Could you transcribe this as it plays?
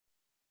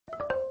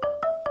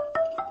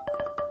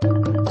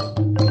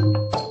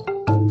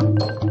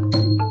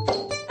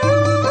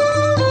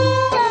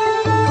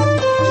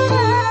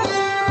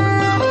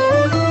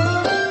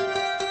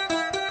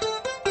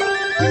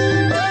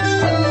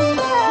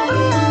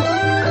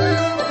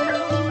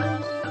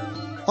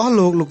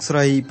លោកស្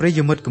រីប្រិយ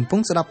មិត្តកំពុ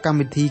ងស្ដាប់កម្ម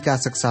វិធីការ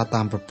សិក្សា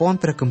តាមប្រព័ន្ធ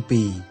ព្រះគម្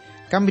ពីរ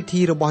កម្មវិ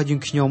ធីរបស់យើ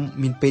ងខ្ញុំ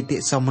មានបេតិ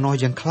សោមនស្ស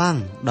យ៉ាងខ្លាំង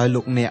ដោយ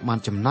លោកអ្នកបាន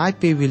ចំណាយ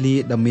ពេលវេលា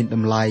ដ៏មានត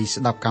ម្លៃ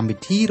ស្ដាប់កម្មវិ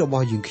ធីរប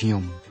ស់យើងខ្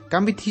ញុំក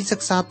ម្មវិធីសិ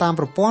ក្សាតាម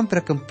ប្រព័ន្ធព្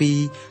រះគម្ពីរ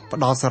ផ្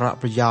ដល់សារៈ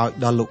ប្រយោជន៍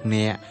ដល់លោក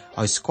អ្នក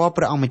ឲ្យស្គាល់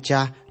ព្រះអង្គម្ចា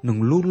ស់និង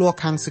លូតលាស់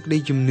ខាងសេចក្តី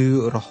ជំនឿ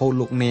រហូត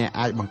លោកអ្នក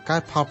អាចបង្កើ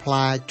តផលផ្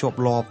លែជាប់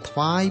លាប់ថ្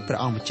វាយព្រះ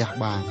អង្គម្ចាស់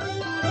បាន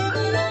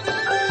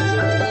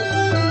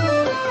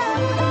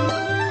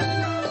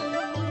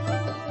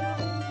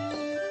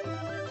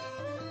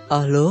អ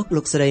ស់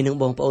លោកស្រីនិង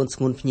បងប្អូនស្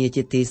ងួនភ្ញា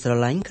ជាទីស្រ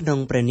ឡាញ់ក្នុង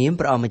ព្រះនាម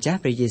ព្រះអង្គម្ចាស់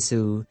ព្រះយេ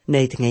ស៊ូវ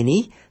នៅថ្ងៃ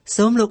នេះ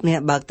សូមលោកអ្នក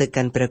បើកទៅ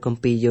កាន់ព្រះគម្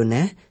ពីរយ៉ូ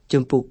ណាស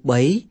ជំពូក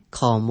3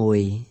ខ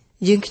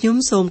1យើងខ្ញុំ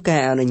សូមកា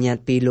រអនុញ្ញាត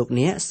ពីលោក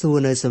អ្នកសួរ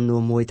នៅសំណួ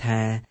រមួយ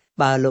ថា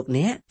បើលោក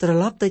អ្នកត្រ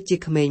ឡប់ទៅជា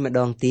ក្មេងម្ដ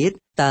ងទៀត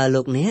តើ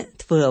លោកអ្នក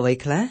ធ្វើអ្វី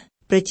ខ្លះ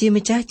ព្រះជា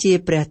ម្ចាស់ជា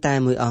ព្រះតែ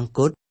មួយអង្គគ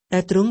ត់ដែ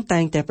លទ្រង់តែ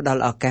ងតែផ្ដ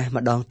ល់ឱកាស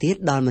ម្ដងទៀត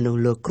ដល់មនុស្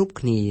សលោកគ្រប់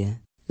គ្នា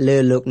លើ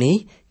លោកនេះ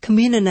គ្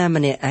មាននរណា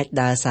ម្នាក់អាច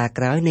ដើរសារ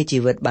ក្រោយនៃជី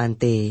វិតបាន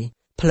ទេ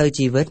ផ្លូវ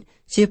ជីវិត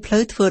ជាផ្លូ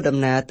វធ្វើដំ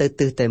ណើរទៅ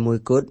ទិសតែមួយ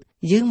គត់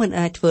យើងមិន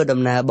អាចធ្វើដំ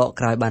ណើរបក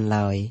ក្រោយបាន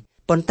ឡើយ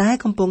ប៉ុន្តែ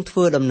កំពុងធ្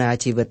វើដំណើរ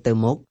ជីវិតទៅ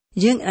មុខ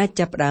យើងអាច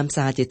ចាប់ផ្ដើម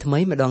សារជាថ្មី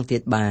ម្ដងទៀ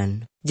តបាន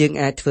យើង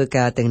អាចធ្វើ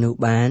ការទាំងនោះ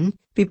បាន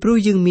ពីព្រោះ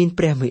យើងមាន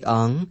ព្រះមួយអ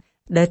ង្គ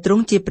ដែលទ្រ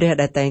ង់ជាព្រះ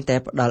ដែលតែងតែ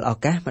ផ្ដល់ឱ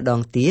កាសម្ដ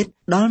ងទៀត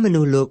ដល់មនុ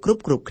ស្សលោកគ្រ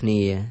ប់គ្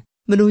នា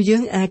មនុស្សយើ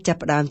ងអាចចាប់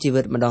ផ្ដើមជី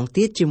វិតម្ដង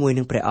ទៀតជាមួយ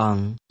នឹងព្រះអង្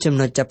គចំ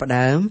ណុចចាប់ផ្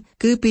ដើម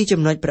គឺពី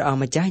ចំណុចព្រះអង្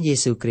គម្ចាស់យេ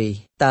ស៊ូវគ្រីស្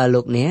ទតើ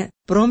លោកអ្នក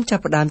ព្រមចា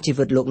ប់ផ្ដើមជី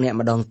វិតលោកអ្នក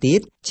ម្ដងទៀត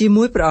ជា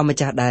មួយព្រះអង្គម្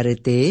ចាស់ដែរឬ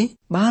ទេ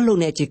បើលោក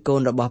អ្នកជាកូ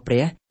នរបស់ព្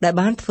រះដែល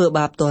បានធ្វើ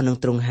បាបទាស់នឹង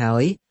ទ្រង់ហើ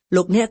យ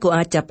លោកអ្នកក៏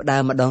អាចចាប់ផ្ដើ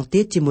មម្ដង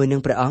ទៀតជាមួយនឹ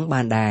ងព្រះអង្គ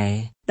បានដែរ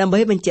ដើម្បី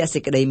បញ្ជាក់សេ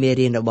ចក្តីមេ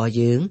រៀនរបស់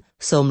យើង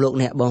សូមលោក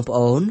អ្នកបងប្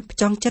អូនផ្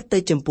ចង់ចិត្តទៅ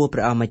ចំពោះព្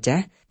រះអង្គម្ចា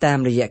ស់តាម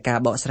រយៈការ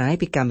បកស្រាយ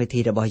ពីកម្មវិធី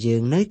របស់យើ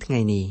ងនៅថ្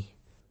ងៃនេះ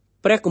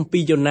ព្រះគម្ពី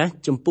រយ៉ូណាស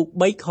ជំពូក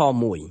3ខ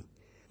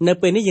1នៅ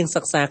ពេលនេះយើង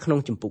សិក្សាក្នុង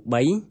ជំពូក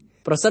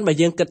3ប្រសិនបើ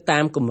យើងគិតតា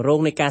មគម្រោង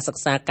នៃការសិ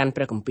ក្សាកាន់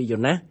ព្រះគម្ពីរយ៉ូ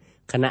ណាស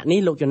ខណៈនេះ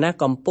លោកយ៉ូណាស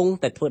កំពុង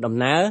តែធ្វើដំ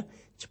ណើរ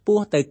ឆ្ពោះ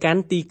ទៅកា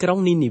ន់ទីក្រុង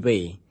នីនីវេ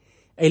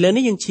ឥឡូវ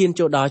នេះយើងឈាន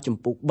ចូលដល់ជំ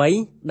ពូក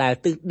3ដែល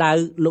ទិសដៅ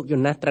លោកយ៉ូ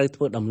ណាសត្រូវធ្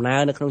វើដំណើ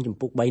រនៅក្នុងជំ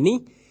ពូក3នេះ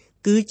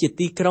គឺជា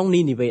ទីក្រុងនី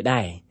នីវេ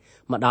ដែរ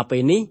មកដល់ពេ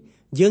លនេះ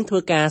យើងធ្វើ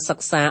ការសិ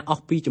ក្សាអ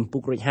ស់ពីជំពូ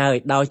ករួចហើយ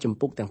ដោយជំ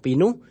ពូកទាំងពីរ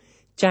នោះ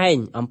ចែង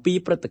អំពី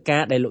ព្រឹត្តិកា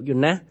រណ៍ដែលលោកយ៉ូ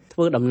ណាសធ្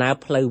វើដំណើរ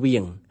ផ្លូវវា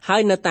ងហើ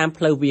យនៅតាម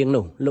ផ្លូវវាង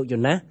នោះលោកយ៉ូ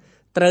ណាស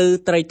ត្រូវ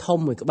ត្រីធំ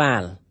មួយក្បា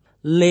ល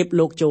លេប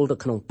លោកចូលទៅ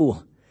ក្នុងពោះ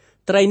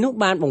ត្រីនោះ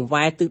បានបង្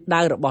វែរទិស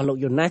ដៅរបស់លោក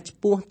យ៉ូណាសឆ្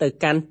ពោះទៅ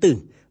កាន់ទិស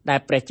ដែល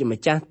ព្រះជាម្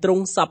ចាស់ទ្រ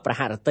ង់សពប្រ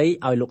ហារតី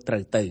ឲ្យលោកត្រូ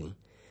វទៅ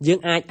យើង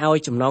អាចឲ្យ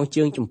ចំណង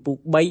ជើងជំពូក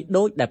3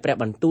ដូចដែលព្រះ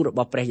បន្ទូលរប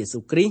ស់ព្រះយេស៊ូ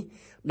វគ្រីស្ទ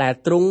ដែល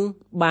ទ្រង់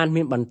បាន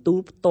មានបន្ទូល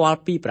ផ្ទាល់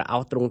ពីព្រះអោ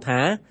សទ្រង់ថា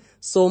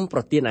សូមប្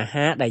រទានអា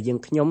ហារដែលយើង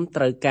ខ្ញុំ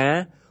ត្រូវការ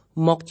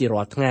មកជា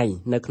រាល់ថ្ងៃ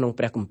នៅក្នុង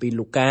ព្រះគម្ពីរ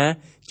លូកា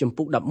ជំ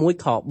ពូក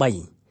11ខ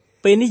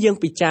3ពេលនេះយើង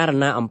ពិចារ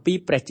ណាអំពី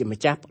ព្រះជាម្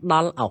ចាស់ផ្ដ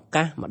ល់ឱ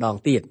កាសម្ដង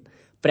ទៀត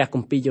ព្រះគ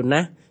ម្ពីរយ៉ូណា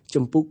ស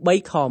ជំពូក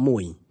3ខ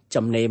1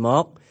ចំណេរម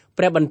ក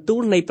ព្រះបន្ទូ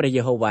លនៃព្រះ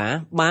យេហូវ៉ា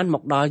បានម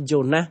កដល់យ៉ូ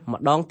ណាស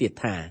ម្ដងទៀត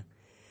ថា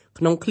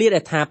ក្នុងឃ្លាដែ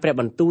លថាព្រះ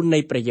បន្ទូលនៃ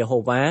ព្រះយេហូ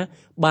វ៉ា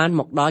បាន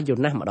មកដល់យ៉ូ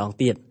ណាសម្ដង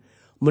ទៀត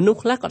មនុស្ស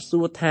ខ្លះក៏សួ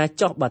រថា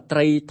ចុះបើត្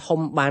រីធំ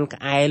បាន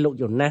ក្អែលោក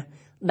យ៉ូណាស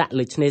ដាក់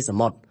លើឆ្នេរស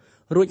មុទ្រ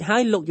រួចហើ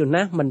យលោកយ៉ូ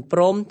ណាសមិនព្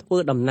រមធ្វើ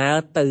ដំណើរ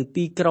ទៅ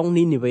ទីក្រុង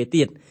នីនីវេ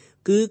ទៀត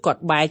គឺគា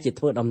ត់បែរជា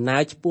ធ្វើដំណើ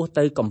រឆ្ពោះ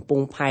ទៅកំព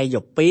ង់ផែ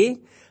យ៉ូប៉េ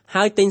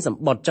ហើយទិញស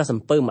ម្បត្តិចុះសំ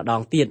ពៅម្ដ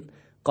ងទៀត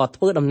ក៏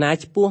ធ្វើដំណើរ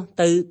ឆ្ពោះ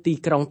ទៅទី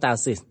ក្រុងតា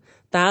ស៊ីស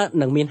តើ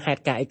នឹងមានហេ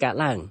តុការណ៍អីកើត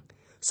ឡើង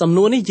សំ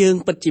ណួរនេះយើង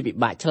ពិតជាពិ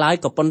បាកឆ្លើយ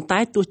ក៏ប៉ុន្តែ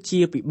ទោះជា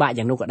ពិបាក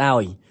យ៉ាងនោះក៏ដោ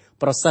យ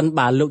ប្រសិន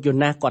បើលោកយ៉ូ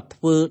ណាសគាត់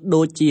ធ្វើ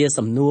ដូចជា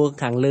សំណួរ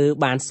ខាងលើ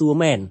បានសួរ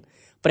មែន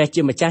ព្រះ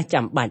ជាម្ចាស់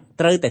ចាំបាច់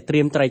ត្រូវតែត្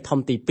រៀមត្រីធំ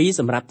ទី2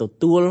សម្រាប់ទ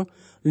ទួល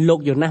លោក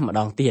យ៉ូណាសម្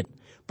ដងទៀត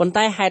ប៉ុន្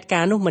តែហេតុកា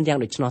រណ៍នោះមិនយ៉ាង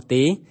ដូច្នោះ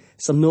ទេ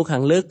សំណួរខា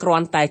ងលើគ្រា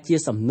ន់តែជា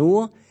សំណួរ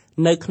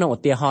នៅក្នុងឧ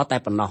ទាហរណ៍តែ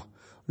ប៉ុណ្ណោះ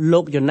លោ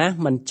កយ៉ូណាស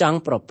មិនចង់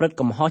ប្រព្រឹត្ត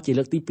កំហុសជា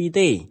លើកទី2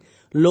ទេ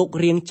លោក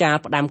រៀងចាល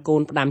ផ្ដាំកូ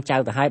នផ្ដាំចៅ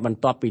ទៅហើយបន្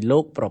ទាប់ពីលោ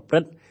កប្រព្រឹ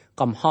ត្ត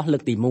កំហុសលើ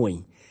កទី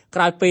1ក្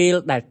រោយពេល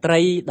ដែលត្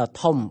រីដ៏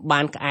ធំ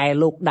បានក្អែ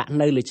លោកដាក់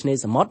នៅលើឆ្នេរ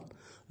សមុទ្រ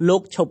លោ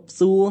កឈប់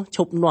សួរឈ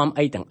ប់នាំ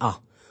អីទាំងអស់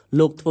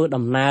លោកធ្វើ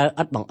ដំណើរ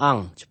ឥតបង្អ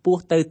ង់ឆ្ពោះ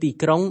ទៅទី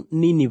ក្រុង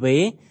នីនីវេ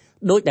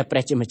ដោយដែលព្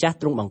រះជាម្ចាស់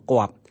ទ្រង់បង្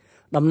គាប់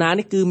ដំណើរ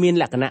នេះគឺមាន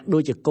លក្ខណៈដូ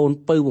ចជាកូន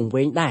ពៅវង្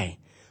វេងដែរ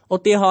ឧ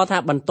ទាហរណ៍ថា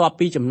បន្ទាប់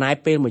ពីចំណាយ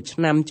ពេល1ឆ្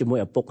នាំជាមួយ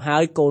ឪពុកហើ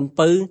យកូន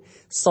ពៅ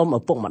សុំឪ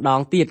ពុកម្ដ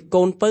ងទៀត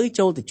កូនពៅ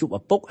ចូលទៅជួបឪ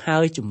ពុកហើ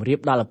យជម្រាប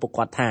ដល់ឪពុក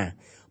គាត់ថា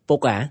ពុក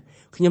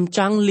ខ្ញុំច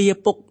ង់លា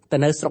ពុកទៅ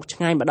នៅស្រុកឆ្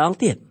ងាយម្ដង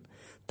ទៀត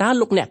តើ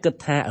លោកអ្នកគិត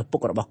ថាឪពុក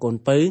របស់កូន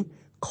ពៅ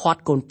ខា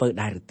ត់កូនពៅ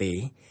ដែរឬទេ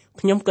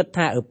ខ្ញុំគិត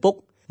ថាឪពុក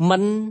មិ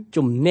ន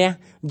ជំនះ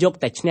យក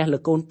តែឈ្នះលើ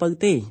កូនពៅ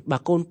ទេបើ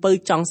កូនពៅ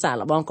ចង់សាក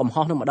ល្បងកំ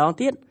ហុសនឹងម្ដង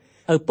ទៀត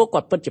ឪពុកគា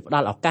ត់ពិតជាផ្ដ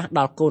ល់ឱកាសដ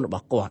ល់កូនរប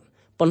ស់គាត់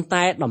ប៉ុន្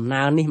តែដំ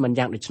ណើរនេះមិន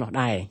យ៉ាងដូច្នោះ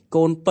ដែរ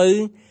កូនពៅ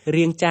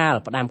រៀងចាល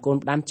ផ្ដាំកូន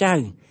ផ្ដាំចៅ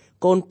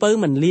កូនពៅ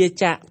មិនលា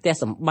ចាកផ្ទះ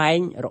សម្បែង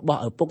រប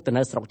ស់ឪពុកទៅ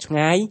នៅស្រុកឆ្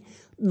ងាយ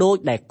ដោយ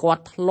ដែលគា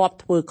ត់ធ្លាប់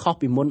ធ្វើខុស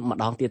ពីមុនម្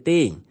ដងទៀតទេ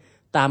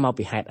តើមក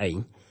ពីហេតុអី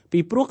ពី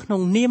ព្រោះក្នុ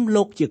ងនាម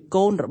លោកជា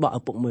កូនរបស់ឪ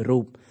ពុកមួយរូ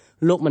ប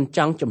លោកមិនច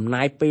ង់ចំ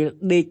ណាយពេល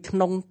ដេកក្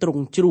នុងទ្រុង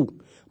ជ្រូក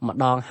ម្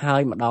ដងហើ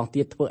យម្ដង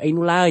ទៀតធ្វើអី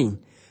នោះឡើយ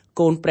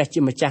កូនព្រះ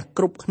ជាម្ចាស់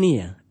គ្រប់គ្នា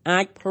អា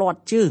ចភ្លាត់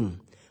ជើង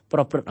ប្រ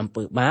ព្រឹត្តអំ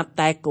ពើបាប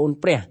តែកូន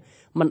ព្រះ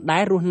មិនដែ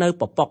លរស់នៅ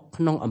ពពក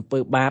ក្នុងអំពើ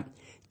បាប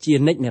ជា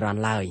និច្ចនិរន្ត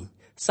រ៍ឡើយ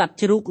សត្វ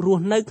ជ្រូករ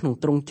ស់នៅក្នុង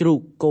ទ្រុងជ្រូក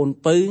កូន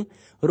ពៅ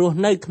រស់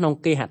នៅក្នុង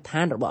គេហដ្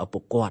ឋានរបស់ឪពុ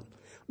កគាត់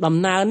ដំ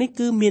ណើរនេះ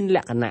គឺមានល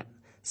ក្ខណៈ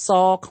ស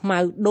ខ្មៅ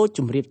ដូចជ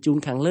ម្រាបជូន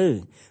ខាងលើ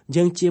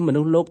យើងជាមនុ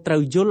ស្សលោកត្រូ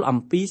វយល់អំ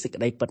ពីសេច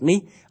ក្តីពិតនេះ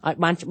ឲ្យ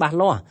បានច្បាស់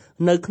លាស់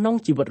នៅក្នុង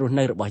ជីវិតរស់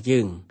នៅរបស់យើ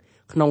ង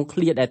ក្នុងឃ្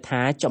លាដែល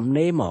ថាចំ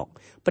ណេមក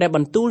ព្រះប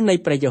ន្ទូលនៃ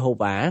ព្រះយេហូ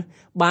វ៉ា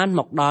បានម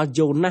កដល់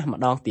យូណាស់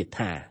ម្ដងទៀត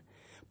ថា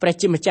ព្រះ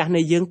ជាម្ចាស់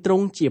នៃយើងទ្រ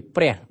ង់ជា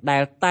ព្រះដែ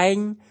លតែង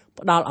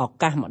ផ្ដល់ឱ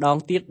កាសម្ដង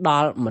ទៀតដ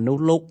ល់មនុស្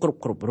សលោកគ្រ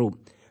ប់រូប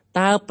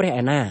តើព្រះ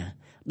ឯណា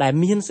ដែល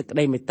មានសេចក្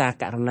តីមេត្តា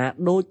ករុណា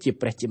ដូចជា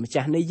ព្រះជាម្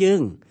ចាស់នៃយើ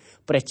ង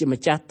ព្រះជា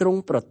ម្ចាស់ទ្រង់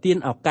ប្រទាន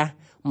ឱកាស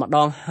ម្ដ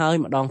ងហើយ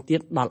ម្ដងទៀ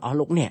តដល់អស់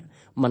លោកអ្នក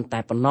មិនតែ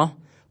ប៉ុណ្ណោះ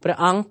ព្រះ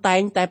អង្គតែ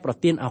ងតែប្រ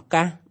ទានឱ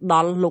កាសដ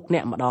ល់លោកអ្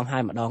នកម្ដងហើ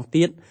យម្ដង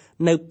ទៀត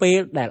នៅពេល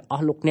ដែលអ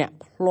ស់លោកអ្នក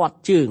ភ្លាត់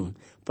ជើង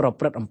ប្រ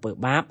ព្រឹត្តអំពើ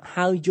បាប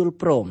ហើយយល់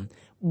ព្រម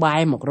បែ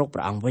រមករកព្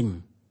រះអង្គវិញ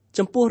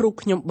ចំពោះរូប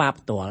ខ្ញុំបាប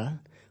ផ្ទាល់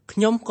ខ្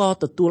ញុំក៏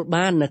ទទួល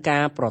បាននូវកា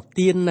រប្រ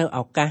ទាននៅឱ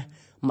កាស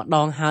ម្ដ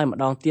ងហើយម្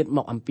ដងទៀតម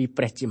កអំពី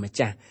ព្រះជាម្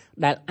ចាស់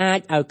ដែលអាច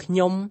ឲ្យខ្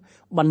ញុំ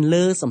បន្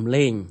លឺសំ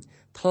ឡេង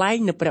ថ្លែង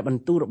នៅព្រះប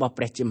ន្ទូលរបស់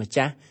ព្រះជាម្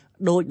ចាស់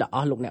ដោយដល់អ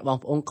ស់លោកអ្នកបង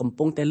ប្អូនកំ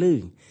ពុងតែឮ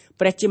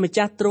ព្រះជាម្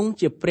ចាស់ទ្រង់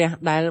ជាព្រះ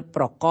ដែល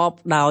ប្រកប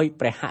ដោយ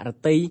ព្រះហឫ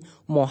ទ័យ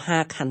មហា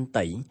ខន្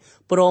តី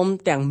ព្រម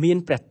ទាំងមាន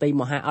ព្រះទ័យ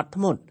មហាអត់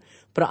ធ្មត់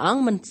ព្រះអង្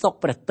គមិនសុក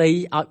ព្រះទ័យ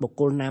ឲ្យបុគ្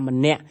គលណាម្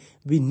នាក់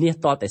វិនាស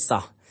ទាល់តែ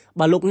សោះ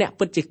បើលោកអ្នក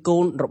ពិតជាកូ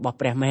នរបស់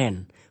ព្រះមែន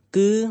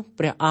គឺ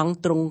ព្រះអង្គ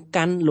ទ្រង់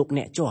កាន់លោក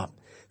អ្នកជាប់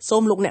សូ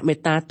មលោកអ្នកមេ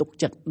ត្តាទុក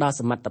ចិត្តដល់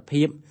សមត្ថ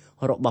ភាព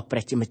របស់ព្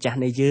រះជាម្ចាស់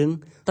នៃយើង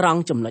ត្រង់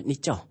ចំណុចនេះ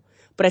ចុះ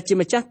ព្រះជា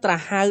ម្ចាស់ត្រា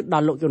ស់ហៅដ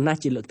ល់លោកយូណាស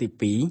ជាលើកទី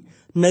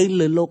2នៅ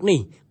លើលោកនេះ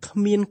គ្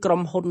មានក្រុ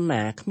មហ៊ុន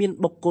ណាគ្មាន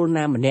បុគ្គល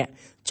ណាម្នាក់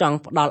ចង់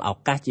ផ្ដល់ឱ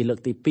កាសជាលើក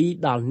ទី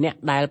2ដល់អ្នក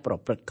ដែលប្រ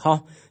ព្រឹត្តខុស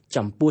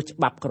ចំពោះច្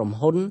បាប់ក្រុម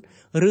ហ៊ុន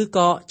ឬ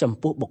ក៏ចំ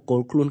ពោះបុគ្គល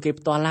ខ្លួនគេ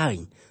ផ្ទាល់ឡើយ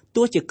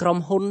ទោះជាក្រុម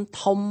ហ៊ុន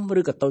ធំ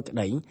ឬក៏តូចក្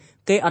តី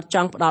គេអត់ច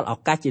ង់ផ្ដល់ឱ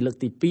កាសជាលើក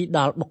ទី2ដ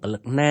ល់បុគ្គលិ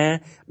កណា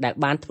ដែល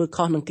បានធ្វើ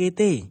ខុសនឹងគេ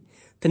ទេ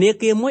ធនា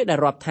គារមួយដែល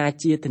រាប់ថា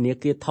ជាធនា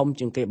គារធំ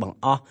ជាងគេបង្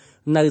អស់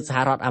នៅសហ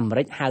រដ្ឋអាមេ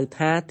រិកហៅ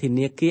ថាធ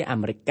នាគារអា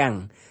មេរិកាំង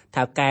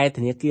ថៅកែធ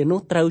នាគារនោះ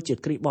ត្រូវជា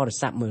គ្រីស្ទបរិ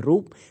ស័ទមួយរូ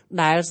ប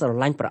ដែលស្រ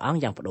ឡាញ់ព្រះអង្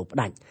គយ៉ាងបដូរផ្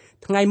ដាច់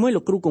ថ្ងៃមួយលោ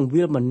កគ្រូកង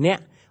វិលម្នា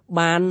ក់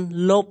បាន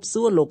លប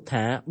សួរលោក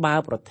ថាបើ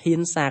ប្រធាន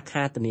សា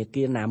ខាធនា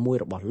គារណាមួយ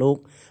របស់លោក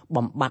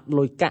បំបត្តិ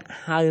លុយកាក់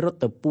ហើយរត់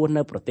ទៅពួន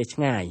នៅប្រទេស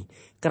ឆ្ងាយ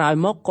ក្រោយ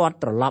មកគាត់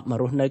ត្រឡប់មក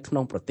រស់នៅក្នុ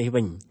ងប្រទេស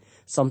វិញ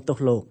សូមទោស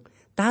លោក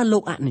តើលោ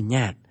កអនុញ្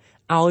ញាត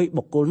ឲ្យ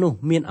បុគ្គលនោះ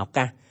មានឱ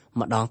កាស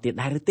ម្ដងទៀត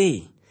ដែរឬទេ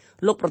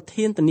លោកប្រ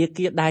ធានធនា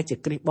គារដែលជា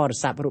គ្រីស្ទបរិ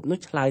ស័ទរូបនោះ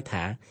ឆ្លើយ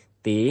ថា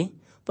ទេ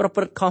ប្រ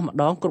ព្រឹត្តខុសម្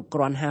ដងគ្រប់គ្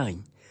រាន់ហើយ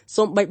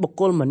សូម្បីបុគ្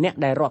គលម្នាក់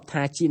ដែលរាប់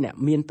ថាជាអ្នក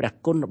មានព្រះ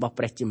គុណរបស់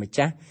ព្រះជាម្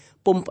ចាស់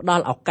ពុំផ្ដ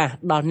ល់ឱកាស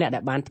ដល់អ្នកដែ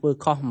លបានធ្វើ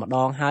ខុសម្ដ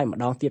ងហើយម្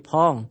ដងទៀតផ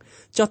ង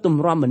ចុះទ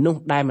ម្រាំមនុស្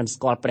សដែលមិន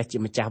ស្គាល់ព្រះជា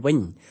ម្ចាស់វិញ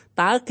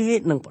តើគេ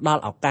នឹងផ្ដ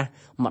ល់ឱកាស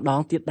ម្ដង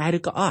ទៀតដែរឬ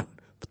ក៏អត់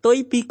ផ្ទុយ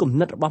ពីគំ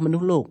និតរបស់មនុ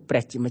ស្សលោកព្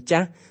រះជាម្ចា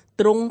ស់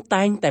ទ្រង់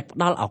តែងតែផ្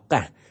ដល់ឱ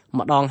កាស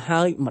ម្ដង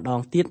ហើយម្ដង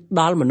ទៀត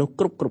ដល់មនុស្ស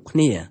គ្រប់គ្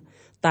នា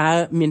តើ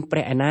មានព្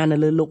រះឯណានៅ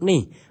លើលោកនេះ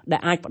ដែ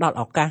លអាចផ្ដល់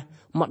ឱកាស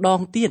ម្ដង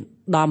ទៀត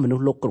ដល់មនុ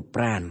ស្សលោកគ្រប់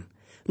ប្រាណ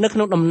នៅក្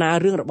នុងដំណើរ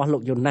រឿងរបស់លោ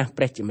កយូណាស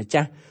ព្រះជាម្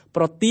ចាស់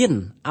ប្រទាន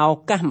ឱ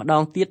កាសម្ដ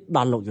ងទៀតដ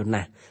ល់លោកយូ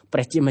ណាសព្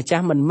រះជាម្ចា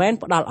ស់មិនមែន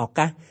ផ្ដល់ឱ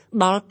កាស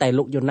ដល់តែ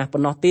លោកយូណាសប៉ុ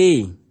ណ្ណោះទេ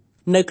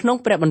នៅក្នុង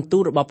ព្រះបន្ទូ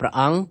លរបស់ព្រះ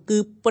អង្គគឺ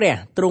ព្រះ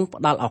ទ្រង់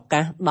ផ្ដល់ឱ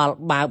កាសដល់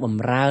បាវប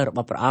ម្រើរប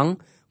ស់ព្រះអង្គ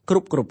គ្រ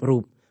ប់រូ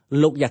ប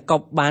លោកយ៉ាកុ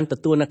បបានទ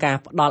ទួលនឹងការ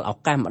ផ្ដល់ឱ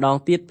កាសម្ដង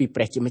ទៀតពីព្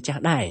រះជាម្ចាស់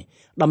ដែរ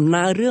ដំ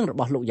ណើររឿងរ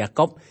បស់លោកយ៉ា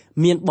កុប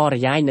មានបរិ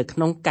យាយនៅក្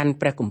នុងកាន់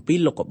ព្រះគម្ពីរ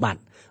លោកុបាទ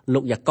លោ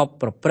កយ៉ាកុប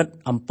ប្រព្រឹត្ត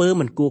អំពើ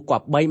មិនគួរគ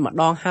ប្បីម្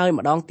ដងហើយ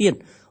ម្ដងទៀត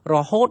រ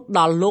ហូតដ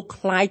ល់លោកค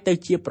ล้ายទៅ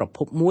ជាប្រភ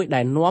ពមួយ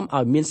ដែលនាំ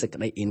ឲ្យមានសេចក្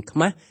តីអៀនខ្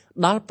មាស់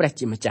ដល់ព្រះ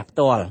ជាម្ចាស់ផ្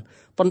ទាល់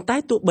ប៉ុន្តែ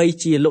ទោះបី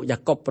ជាលោកយ៉ា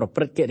កុបប្រព្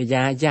រឹត្តកិរិ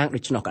យាយ៉ាងដូ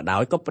ច្នោះក៏ដោ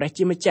យក៏ព្រះ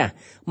ជាម្ចាស់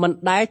មិន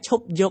ដែលឈ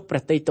ប់យកព្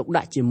រះទ័យទុក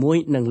ដាក់ជាមួយ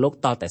នឹងលោក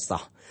តតែ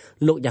សោះ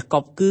លោកយ៉ាកុ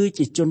បគឺ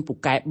ជាជនពូ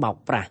កែបោក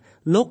ប្រាស់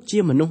លោកជា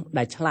មនុស្ស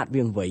ដែលឆ្លាត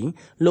វាងវៃ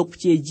លោក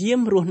ព្យាយាម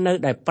រស់នៅ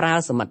ដោយប្រើ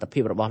សមត្ថភា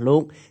ពរបស់លោ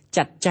ក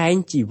ចាត់ចែង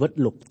ជីវិត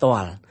លោកផ្ទា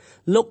ល់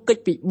លោកកិច្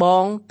ចពីប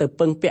ងទៅ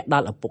ពឹងពាក់ដ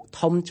ល់ឪពុក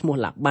ធំឈ្មោះ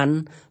ឡាបាន់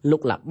លោ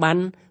កឡាបា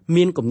ន់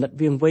មានគំនិត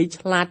វាងវៃ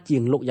ឆ្លាតជា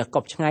ងលោកយ៉ាកុ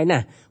បឆ្ងាយណា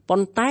ស់ប៉ុ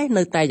ន្តែ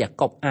នៅតែយ៉ា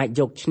កុបអាច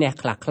យកឈ្នះ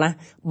ខ្លះ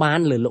បាន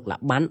លើលោកឡា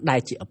បាន់ដែល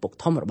ជាឪពុក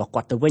ធំរបស់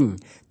គាត់ទៅវិញ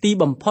ទី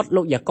បំផុត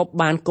លោកយ៉ាកុប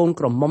បានកូន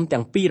ក្រមុំ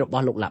ទាំងពីររប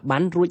ស់លោកឡាបា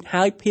ន់រួច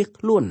ហើយភៀស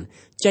ខ្លួន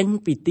ចេញ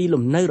ពីទី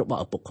លំនៅរប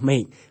ស់ឪពុកក្មេ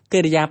កកិ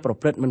រិយាប្រ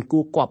ព្រឹត្តមិនគួ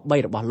រគប្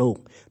របស់លោក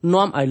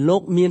នាំឲ្យលោ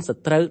កមានស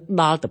ត្រូវ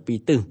ដល់ទៅពីរ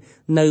ទិស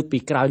នៅពី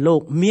ក្រោយលោ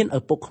កមានឪ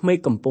ពុកក្មេក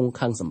កំពុង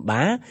ខឹងសម្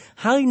បា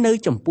ហើយនៅ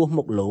ចំពោះ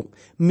មុខលោក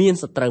មាន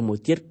សត្រូវមួយ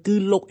ទៀតគឺ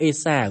លោកអេ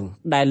សាវ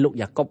ដែលលោក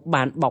យ៉ាកុប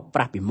បានបោកប្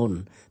រាស់ពីមុន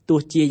ទោះ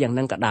ជាយ៉ាងហ្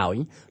នឹងក៏ដោយ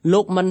លោ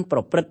កមិនប្រ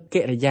ព្រឹត្ត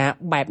កិរិយា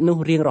បែបនោះ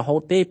រៀងរហូ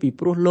តទេពី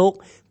ព្រោះលោក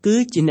គឺ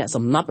ជាអ្នក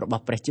សំណប់រប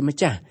ស់ព្រះជាម្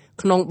ចាស់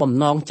ក្នុងបំ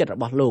ណងចិត្តរ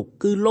បស់លោក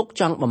គឺលោក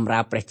ចង់បម្រើ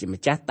ព្រះជា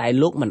ម្ចាស់តែ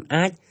លោកមិន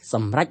អាចស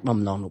ម្រេចបំ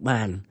ណងនោះ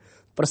បាន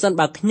ប្រសិន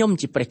បើខ្ញុំ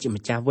ជាព្រះជា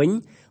ម្ចាស់វិញ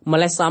ម្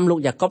លេះសំលោក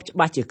យ៉ាកុបច្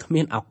បាស់ជាគ្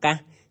មានឱកាស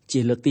ជា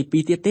លើកទី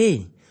2ទៀតទេ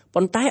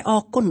ប៉ុន្តែអ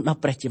រគុណដល់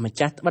ព្រះជាម្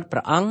ចាស់ត្បិតព្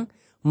រះអង្គ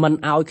មិន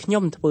ឲ្យខ្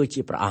ញុំធ្វើ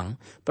ជាព្រះអង្គ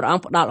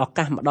ផ្ដល់ឱ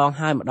កាសម្ដង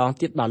ហើយម្ដង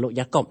ទៀតដល់លោក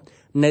យ៉ាកុប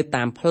នៅ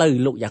តាមផ្លូវ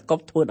លោកយ៉ាកុប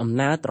ធ្វើដំ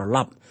ណើរត្រឡ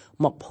ប់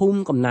មកភូមិ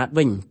កំណើត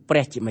វិញព្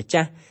រះជាម្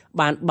ចាស់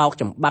បានបោក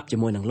ចំបាប់ជា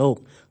មួយនឹង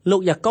លោ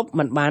កយ៉ាកុប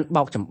មិនបាន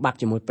បោកចំបាប់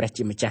ជាមួយព្រះ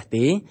ជាម្ចាស់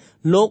ទេ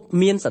លោក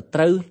មានសត្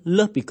រូវ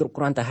លើសពីគ្រប់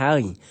គ្រាន់ទៅហើ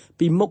យ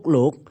ពីមុខ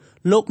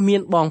លោកមា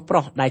នបងប្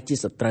រុសដែលជា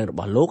សត្រូវរប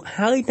ស់លោក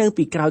ហើយនៅ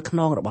ពីក្រោយខ្ន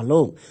ងរបស់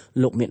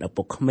លោកមានឪ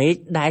ពុកក្មេក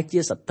ដែលជា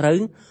សត្រូវ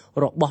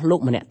របស់លោក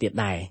ម្នាក់ទៀត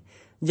ដែរ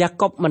យ៉ា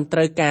កុបមិនត្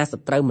រូវការស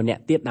ត្រូវម្នា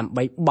ក់ទៀតដើម្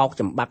បីបោក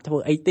ចំបាប់ធ្វើ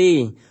អីទេ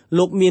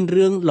លោកមាន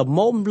រឿងល្ម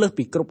មលើស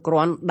ពីគ្រប់គ្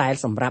រាន់ដែល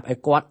សម្រាប់ឲ្យ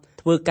គាត់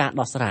ធ្វើការ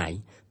ដោះស្រាយ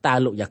តើ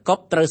លោកយ៉ាកុប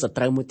ត្រូវស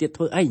ត្រូវមួយទៀត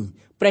ធ្វើអី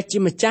ព្រះជា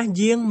ម្ចាស់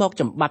យាងមក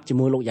ចំបាប់ជា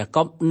មួយលោកយ៉ា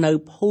កុបនៅ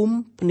ភូមិ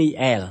ភ្នី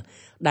អែល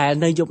ដែល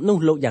នៅយប់នោះ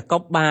លោកយ៉ាកុ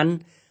បបាន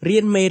រៀ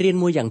នមេរៀន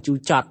មួយយ៉ាងជូរ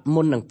ចត់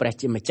មុននឹងព្រះ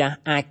ជាម្ចាស់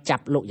អាចចា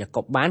ប់លោកយ៉ា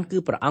កុបបានគឺ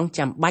ព្រះអង្គ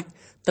ចាំបាច់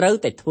ត្រូវ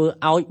តែធ្វើ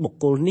ឲ្យបុ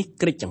គ្គលនេះ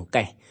គ្រេចចង្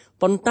កេះ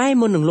ប៉ុន្តែ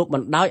មុននឹងលោកប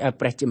ណ្ដោយឲ្យ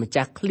ព្រះជាម្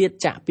ចាស់ឃ្លាត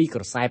ចាក់ពីក្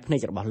រសែភ្នែ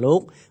ករបស់លោ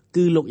ក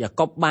គឺលោកយ៉ា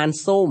កុបបាន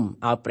សូម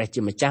ឲ្យព្រះ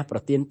ជាម្ចាស់ប្រ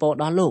ទានពរ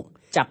ដល់លោក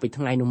ចាប់ពី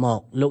ថ្ងៃនោះមក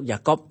លោកយ៉ា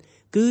កុប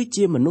គឺ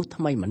ជាមនុស្ស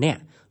ថ្មីម្នា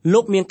ក់លោ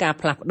កមានការ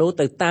ផ្លាស់ប្ដូរ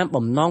ទៅតាម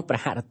បំណងព្រះ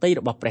ហឫទ័យ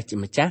របស់ព្រះជា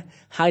ម្ចាស់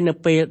ហើយនៅ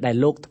ពេលដែល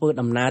លោកធ្វើ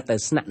ដំណើរទៅ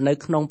ស្នាក់នៅ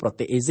ក្នុងប្រ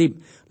ទេសអេស៊ីប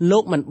លោ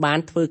កមិនបាន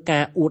ធ្វើកា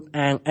រអួត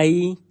អាងអី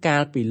កា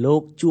លពីលោ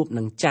កជួប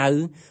នឹងចៅ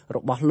រ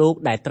បស់លោក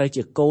ដែលត្រូវ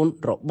ជាកូន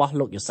របស់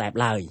លោកយូសែប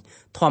ឡើយ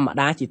ធម្ម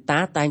តាជីតា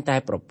តែងតែ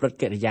ប្រព្រឹត្ត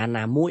កិរិយា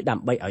ណាមួយដើ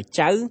ម្បីឲ្យ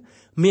ចៅ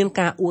មាន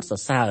ការអួតសរ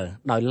សើរ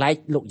ដោយឡែក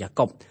លោកយ៉ា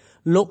កុប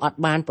លោកអត់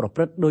បានប្រព្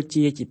រឹត្តដូច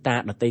ជាជីតា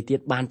ដទៃទៀត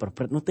បានប្រ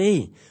ព្រឹត្តនោះទេ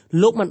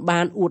លោកមិន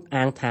បានអួត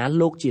អាងថា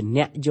លោកជា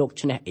អ្នកយក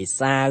ឈ្នះអេ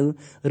សាវ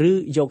ឬ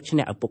យកឈ្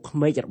នះឪពុកក្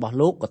មេករបស់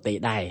លោកក៏ទេ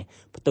ដែរ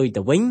ផ្ទុយ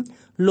ទៅវិញ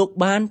លោក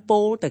បាន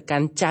ពោលទៅកា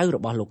ន់ចៅរ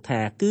បស់លោកថា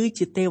គឺ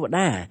ជាទេវ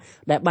តា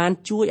ដែលបាន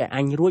ជួយឲ្យអ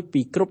ញរួច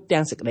ពីគ្រប់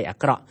ទាំងសេចក្តីអា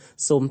ក្រក់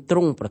សូមទ្រ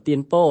ង់ប្រទាន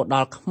ពរដ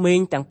ល់ក្មេង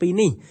ទាំងពីរ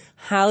នេះ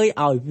ហើយ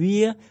ឲ្យ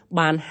វា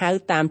បានហៅ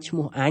តាមឈ្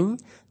មោះអញ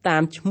តា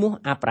មឈ្មោះ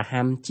អាប់រ៉ា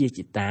ហាំជា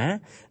ជីតា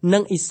និ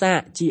ងអ៊ីសាក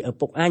ជាឪ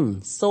ពុកអញ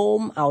សូម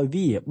ឲ្យ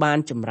វាបាន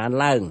ចម្រើន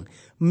ឡើង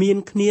មាន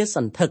គ្នាស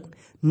ន្ធឹក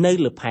នៅ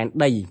លើផែន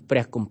ដីព្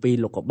រះគម្ពីរ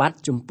លោកុបាត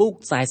ជំពូក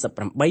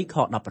48ខ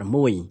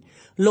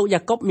16លោក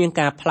យ៉ាកុបមាន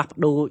ការផ្លាស់ប្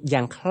ដូរ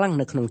យ៉ាងខ្លាំង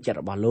នៅក្នុងចិត្ត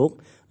របស់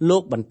លោ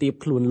កបន្ទាប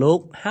ខ្លួនលោក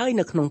ហើយ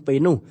នៅក្នុងពេល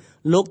នោះ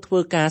លោកធ្វើ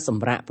ការស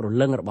ម្រាកព្រ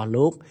លឹងរបស់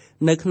លោក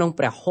នៅក្នុង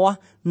ព្រះហស្ថ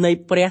នៃ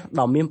ព្រះ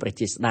ដ៏មានព្រះ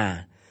ជាស្តា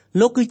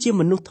លោកគឺជា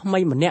មនុស្សថ្មី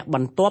ម្នាក់ប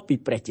ន្ទាប់ពី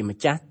ព្រះជាម្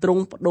ចាស់ទ្រ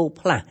ង់ប្ដូរ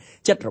ផ្លាស់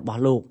ចិត្តរបស់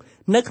លោក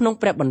នៅក្នុង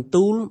ព្រះបន្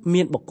ទូល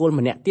មានបុគ្គល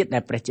ម្នាក់ទៀតដែ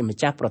លព្រះជាម្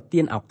ចាស់ប្រទា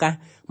នឱកាស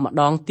ម្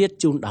ដងទៀត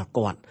ជូនដល់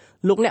គាត់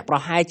លោកអ្នកប្រ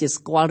ហែលជា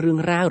ស្គាល់រឿង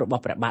រ៉ាវរប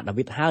ស់ព្រះបាទដា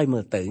វីតហើយមើ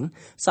លទៅ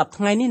សប្តាហ៍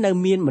ថ្ងៃនេះនៅ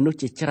មានមនុស្ស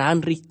ជាច្រើន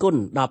រិះគន់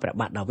ដល់ព្រះ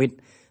បាទដាវីត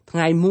ថ្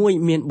ងៃមួយ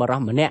មានបរិ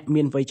សម្នាក់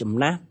មានវ័យចំ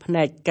ណាស់ភ្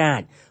នែកកា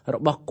ចរ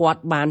បស់គា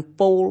ត់បាន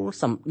ពោល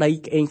សម្ដី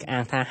ក្អេងក្អា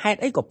ងថាហេតុ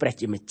អីក៏ព្រះ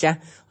ជាម្ចាស់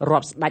រា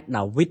ប់ស្ដេច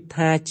ដាវីត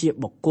ថាជា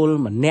បុគ្គល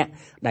ម្នាក់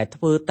ដែល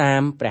ធ្វើតា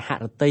មព្រះហ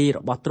ឫទ័យរ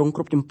បស់ទ្រង់គ្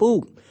រប់ចម្ពោះ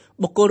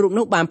បុគ្គលរូប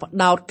នោះបានផ្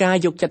ដោតការ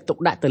យកចិត្តទុក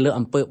ដាក់ទៅលើ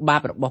អំពើបា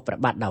បរបស់ព្រះ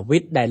បាទដាវី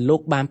តដែលលោ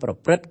កបានប្រ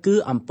ព្រឹត្តគឺ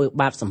អំពើ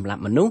បាបសម្លា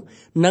ប់មនុស្ស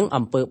និង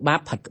អំពើបាប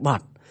ផិតក្ប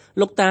ត់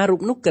លោកតារូ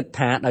បនោះគិត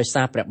ថាដោយ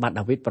សារព្រះបាទ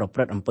ដាវីតប្រព្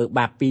រឹត្តអំពើ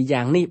បាបពីរ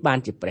យ៉ាងនេះបាន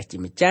ជាព្រះជា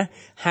ម្ចាស់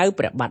ហៅ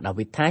ព្រះបាទដា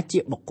វីតថាជា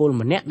បុគ្គល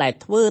ម្នាក់ដែល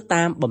ធ្វើ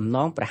តាមបំណ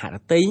ងព្រះហឫ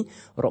ទ័យ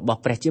របស់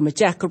ព្រះជាម្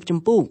ចាស់គ្រប់ច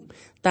ម្ពោះ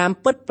តាម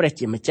ពិតព្រះ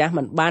ជាម្ចាស់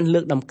មិនបានលើ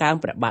កដំកើង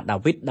ព្រះបាទដា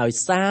វីតដោយ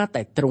សារ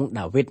តែទ្រង់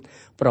ដាវីត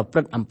ប្រព្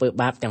រឹត្តអំពើ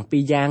បាបទាំងពី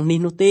រយ៉ាងនេះ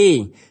នោះទេ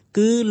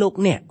គឺលោក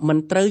អ្នកមិន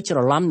ត្រូវច្រ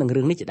ឡំនឹង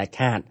រឿងនេះជាដាច់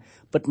ខាត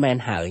ពិតមែន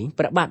ហើយ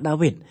ព្រះបាទដា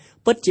វីត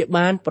ពិតជា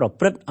បានប្រ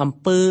ព្រឹត្តអំ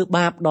ពើ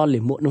បាបដ៏លា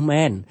មកនោះ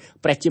មែន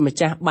ព្រះជាម្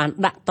ចាស់បាន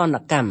ដាក់ទណ្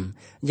ឌកម្ម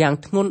យ៉ាង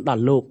ធ្ងន់ដ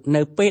ល់លោក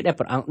នៅពេលដែល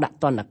ព្រះអង្គដាក់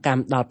ទណ្ឌកម្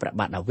មដល់ព្រះ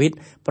បាទដាវីត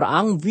ព្រះអ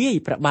ង្គវាយ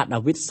ព្រះបាទដា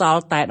វីតស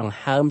ល់តែដង្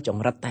ហើមច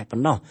ង្រិតតែប៉ុ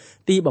ណ្ណោះ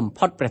ទីបំ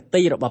ផុតព្រះទ័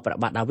យរបស់ព្រះ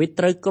បាទដាវីត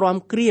ត្រូវក្រំ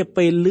គ្រា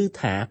ពេលឮ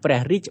ថាព្រះ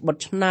រាជបុត្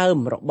រឆ្នើម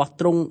របស់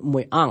ទ្រង់មួ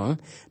យអង្គ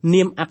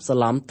នាមអាប់សា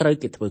ឡុមត្រូវ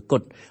គេធ្វើគុ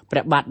តព្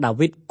រះបាទដា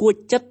វីតគួច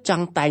ចិត្តច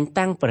ង់តែង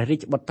តាំងព្រះរា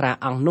ជបុត្រា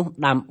អង្គនោះ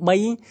ដើម្បី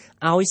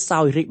ឲ្យសោ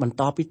យរាជបន្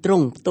តពីទ្រ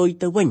ង់ផ្ទុយ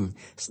ទៅវិញ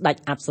ស្ដេច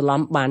អាប់សាឡុ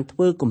មបានធ្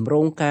វើគម្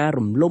រោងការ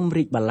រំលំ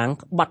រាជបល្ល័ង្ក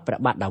ក្បត់ព្រះ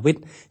បាទដាវីត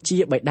ជា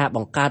បិតាប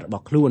ង្កើតរប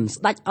ស់ខ្លួន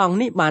ស្ដេចអង្គ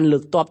នេះបានលើ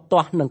កទ័ព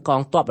ទាស់នឹងក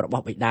ងទ័ពរប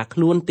ស់បិតាខ្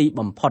លួនទី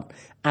បំផុត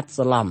អាប់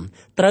សាឡុម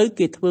ត្រូវ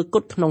គេធ្វើគុ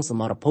តក្នុងស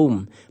មរភូមិ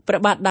ព្រះ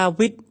បាទដា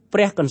វីតព្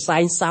រះកន្សែ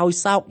ងសោយ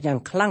សោកយ៉ាង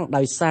ខ្លាំង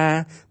ដោយសារ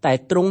តែ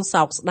ទ្រង់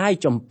សោកស្ដាយ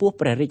ចំពោះ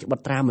ព្រះរាជបុ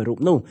ត្រាមួយរូប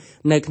នោះ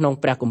នៅក្នុង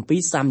ព្រះគម្ពីរ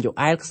សាមយ៉ូ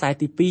អែលខ្សែ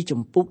ទី2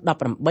ចំពុក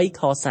18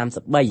ខ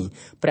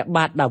33ព្រះ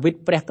បាទដាវីត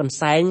ព្រះកន្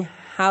សែង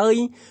ហ ហើយ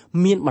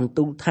មានបន្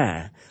ទូលថា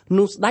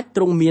នោះស្ដេច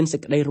ទ្រង់មានសេ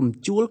ចក្តីរំ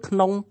ជួលក្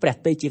នុងព្រះ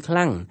ទ័យជាខ្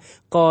លាំង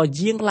ក៏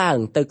យាងឡើង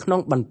ទៅក្នុ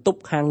ងបន្ទប់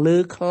ខាងលើ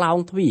ខ្លោង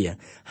ទ្វារ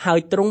ហើយ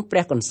ទ្រង់ព្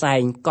រះកន្សែ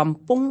ងកំ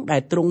ពុងដែ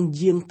លទ្រង់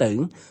យាងទៅ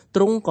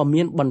ទ្រង់ក៏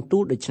មានបន្ទូ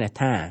លដូច្នេះ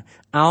ថា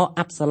អោ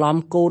អាប់សាឡុំ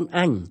កូនអ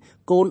ញ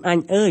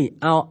អើយ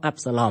អោអាប់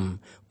សាឡុំ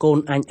កូន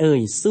អញអើយ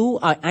ស៊ូ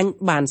ឲ្យអញ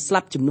បានស្លា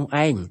ប់ជំនួស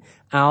ឯង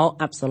អោ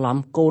អាប់សាឡុំ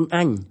កូនអ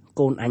ញ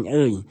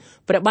អើយ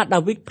ព្រះបាទ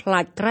ដាវីតខ្លា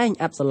ចក្រែង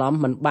អាប់សាឡុំ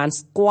មិនបាន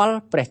ស្គាល់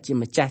ព្រះជា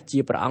ម្ចាស់ជា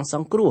ព្រះអង្គស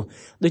ង្គ្រោះ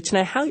ដូច្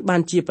នេះហើយបា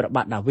នជាព្រះ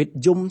បាទដាវីត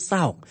យំ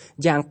សោក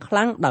យ៉ាងខ្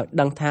លាំងដោយ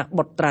ដឹងថា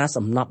បុត្រា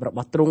សំណប់រប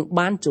ស់ទ្រង់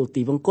បានចូល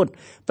ទីវង្គត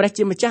ព្រះ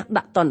ជាម្ចាស់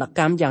ដាក់ទណ្ឌ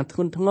កម្មយ៉ាងធ្ង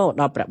ន់ធ្ងរ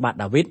ដល់ព្រះបាទ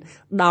ដាវីត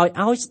ដោយ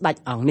ឲ្យស្ដេច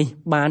អង្គនេះ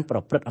បានប្រ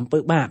ព្រឹត្តអំពើ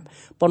បាប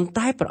ប៉ុន្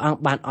តែព្រះអង្គ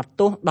បានអត់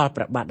ទោសដល់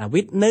ព្រះបាទដា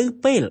វីតនៅ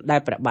ពេលដែ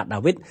លព្រះបាទដា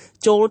វីត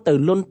ចូលទៅ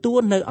លន់តួ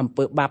នៅអំ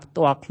ពើបាបផ្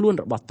ទាល់ខ្លួន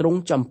របស់ទ្រង់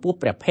ចំពោះ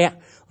ព្រះភ័ក្ត្រ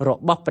រ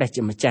បស់ព្រះ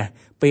ជាម្ចាស់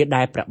ពេល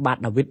ដែលព្រះបាទ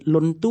ដាវីតល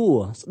ន់តួ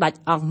ស្ដេច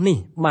អង្គនេះ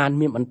បាន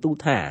មានបន្ទូល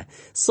ថា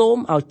សូម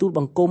ឲ្យទូលប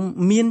ង្គំ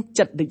មាន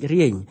ចិត្តរីក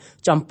រាយ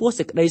ចំពោះ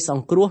សេចក្តីស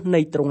ង្គ្រោះនៃ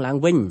ទ្រង់ឡើង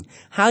វិញ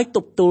ហើយទ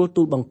ប់ទល់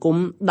ទូលបង្គំ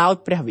ដោយ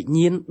ព្រះវិញ្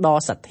ញាណដ៏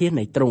សទ្ធា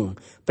នៃទ្រង់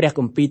ព្រះគ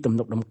ម្ពីរទំ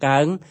នុកដំកើ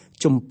ង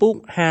ជំពូក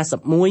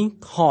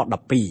51ខ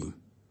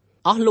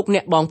12អស់លោកអ្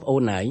នកបងប្អូ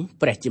នហើយ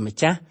ព្រះជាម្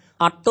ចាស់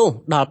អត់ទោស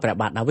ដល់ព្រះ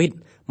បាទដាវីត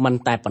មិន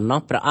តែប៉ុណ្ណោះ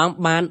ព្រះអង្គ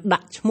បានដា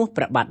ក់ឈ្មោះ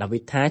ព្រះបាទដាវី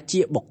តថាជា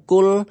បុគ្គ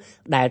ល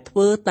ដែលធ្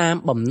វើតាម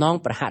បំណង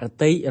ព្រះហឫ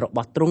ទ័យរប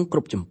ស់ទ្រង់គ្រ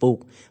ប់ជំពូក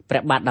ព្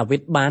រះបាទដាវី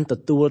តបានទ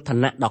ទួលឋា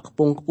នៈដ៏ខ្ព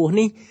ង់ខ្ពស់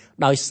នេះ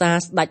ដោយសារ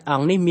ស្ដេចអ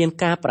ង្គនេះមាន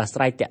ការប្រស្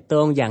រ័យតាក់ទ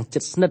ងយ៉ាងជិ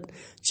តស្និទ្ធ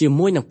ជា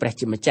មួយនឹងព្រះ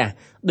ជាម្ចាស់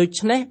ដូ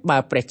ច្នេះបើ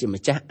ព្រះជា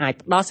ម្ចាស់អាច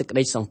ផ្ដល់សេចក្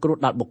តីសង្គ្រោះ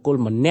ដល់បុគ្គល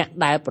ម្នាក់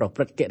ដែលប្រព្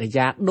រឹត្តកិរិ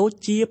យាដូច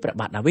ជាព្រះ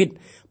បាទដាវីត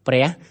ព្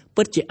រះ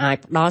ពិតជាអាច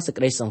ផ្ដល់សេច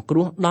ក្តីសង្គ្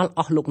រោះដល់អ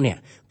ស់លោកអ្នក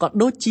ក៏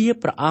ដូចជា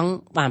ព្រះអង្គ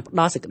បានផ្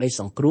ដល់សេចក្តី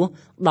សង្គ្រោះ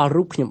ដល់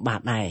រូបខ្ញុំបា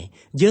ទដែរ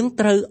យើង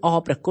ត្រូវអរ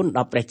ព្រះគុណដ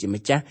ល់ព្រះជា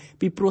ម្ចាស់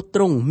ពីព្រោះទ្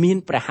រង់មាន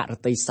ព្រះហឫ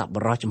ទ័យសប្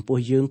បុរសចំពោះ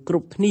យើងគ្រ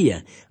ប់គ្នា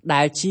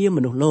ដែលជាម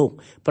នុស្សលោក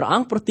ព្រះអ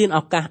ង្គប្រទានឱ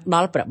កាសដ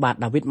ល់ព្រះបាទ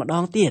ដាវីតម្ដ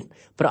ងទៀត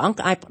ព្រះអង្គ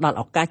ក៏អាចផ្ដល់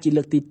ឱកាសជា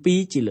លើកទី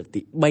2ជាលើក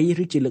ទី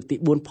3ឬជាលើកទី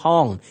4ផ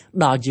ង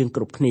ដល់យើង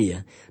គ្រប់គ្នា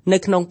នៅ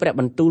ក្នុងព្រះ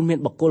បន្ទូលមាន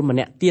បុគ្គលម្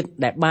នាក់ទៀត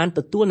ដែលបានទ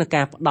ទួលនឹង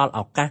ការផ្ដល់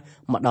ឱកាស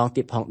ម្ដង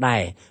ទៀតផងដែ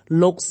រ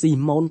លោកស៊ី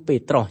ម៉ូនពេ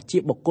ត្រុសជា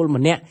បុគ្គល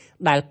ម្នាក់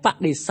ដែលប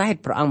ដិសេធ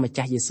ព្រះអង្គម្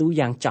ចាស់យេស៊ូវ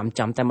យ៉ាង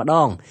ចំតែម្ដ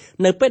ង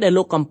នៅពេលដែល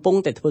លោកកំពុង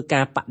តែធ្វើ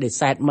ការបដិ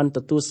សេធមិនទ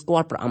ទួលស្គា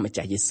ល់ព្រះអង្គម្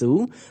ចាស់យេស៊ូវ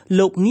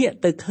លោកងាក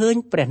ទៅឃើញ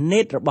ព្រះនេ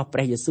ត្ររបស់ព្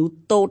រះយេស៊ូវ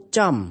តូច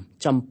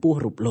ចំពោះ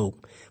រូបលោក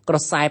ក្រ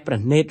សែព្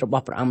រះនេត្ររប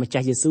ស់ព្រះអង្គម្ចា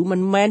ស់យេស៊ូវមិ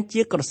នមែន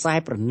ជាក្រសែ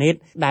ព្រះនេត្រ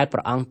ដែលព្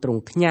រះអង្គទ្រ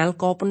ង់ខ្ញាល់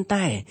ក៏ប៉ុន្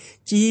តែ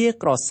ជា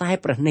ក្រសែ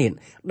ព្រះនេត្រ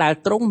ដែល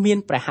ទ្រង់មាន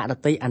ព្រះហឫ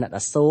ទ័យអាណិត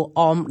អាសូរ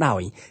អមដោ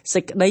យសេ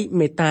ចក្តី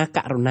មេត្តាក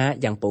រុណា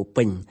យ៉ាងពោ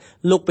ពេញ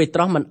លោកពេត្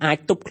រុសមិនអាច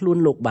ទប់ខ្លួន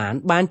លោក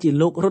បានជា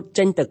លោករត់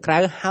ចេញទៅក្រៅ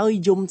ហើយ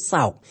យំ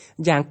សោក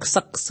យ៉ាងខ្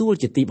សឹកខ្សួល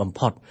ជាទីបំ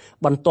ផុត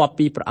បន្ទាប់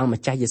ពីព្រះអង្គ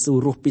ម្ចាស់យេស៊ូវ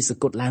រស់ពីស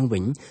គត់ឡើងវិ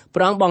ញព្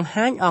រះអង្គបង្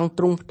ហាញអង្គ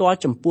ទ្រង់ផ្ទាល់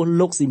ចំពោះ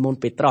លោកស៊ីម៉ូន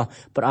ពេត្រុស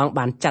ព្រះអង្គ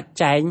បានចាត់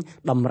ចែង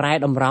តម្រែ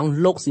តម្រង់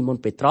លោកស៊ីម៉ូន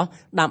ពេត្រុស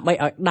ដើម្បី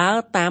ឲ្យដើរ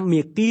តាម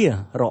មាគ៌ា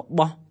រប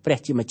ស់ព្រះ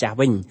ជាម្ចាស់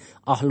វិញ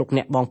អស់លោក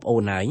អ្នកបងប្អូ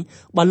នហើយ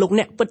បើលោក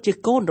អ្នកពិតជា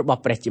កូនរបស់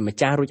ព្រះជាម្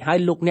ចាស់រួចហើយ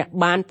លោកអ្នក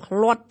បានភ្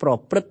លាត់ប្រ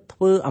ព្រឹត្តធ្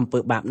វើអំពើ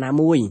បាបណា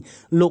មួយ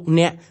លោក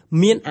អ្នក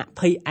មានអ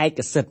ភ័យឯក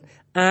សិទ្ធិ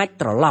អាច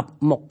ត្រឡប់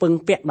មកពឹង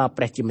ពាក់ដល់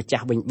ព្រះជាម្ចា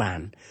ស់វិញបាន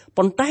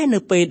ប៉ុន្តែនៅ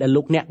ពេលដែល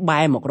លោកអ្នកបែ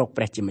រមករក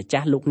ព្រះជាម្ចា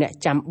ស់លោកអ្នក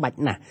ចាំបាច់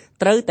ណាស់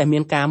ត្រូវតែមា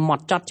នការហ្ម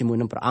ត់ចត់ជាមួយ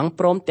នឹងព្រះអង្គ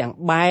ព្រមទាំង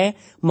បែរ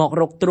មក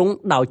រកទ្រង់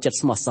ដោយចិត្ត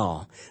ស្មោះសរ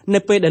នៅ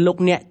ពេលដែលលោក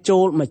អ្នកចូ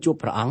លមកជួប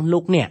ព្រះអង្គលោ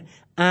កអ្នក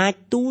អាច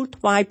ទូល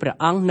ថ្វាយព្រះ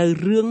អង្គនៅ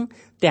រឿង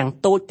ទាំង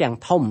តូចទាំង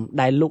ធំ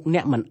ដែលលោកអ្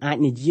នកមិនអាច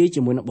និយាយ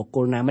ជាមួយនឹងបុគ្គ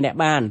លណាម្នាក់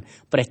បាន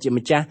ព្រះជា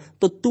ម្ចាស់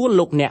ទទួល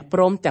លោកអ្នកព្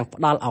រមទាំង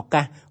ផ្ដល់ឱ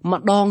កាស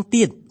ម្ដង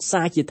ទៀត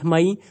សារជាថ្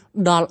មី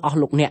ដល់អស់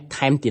លោកអ្នក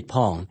ថែមទៀតផ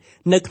ង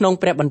នៅក្នុង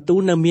ព្រះបន្ទូល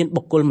នៅមាន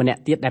បុគ្គលម្នាក់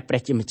ទៀតដែលព្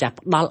រះជាម្ចាស់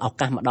ផ្ដល់ឱ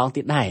កាសម្ដង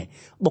ទៀតដែរ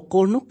បុគ្គ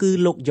លនោះគឺ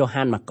លោកយ៉ូ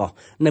ហានម៉ាកុស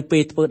នៅពេ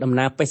លធ្វើដំ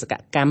ណើរបេសក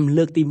កម្ម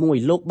លើកទី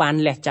1លោកបាន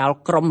លះចោល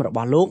ក្រុមរប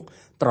ស់លោក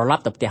ត្រឡ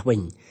ប់ទៅផ្ទះវិ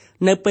ញ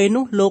នៅពេល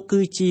នោះលោកគឺ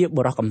ជា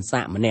បុរសកំសា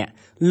កម្នាក់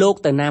លោក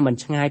ទៅណាមិន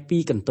ឆ្ងាយពី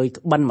កន្ទុយ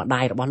ក្បិនម្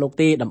ដាយរបស់លោក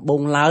ទេដំបូ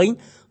ងឡើយ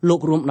លោក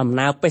រួមដំ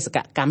ណើរបេសក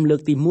កម្មលើក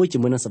ទី1ជា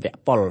មួយនឹងសាវក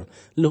ប៉ុល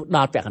លុះដ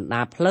ល់ពាក់កណ្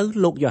ដាលផ្លូវ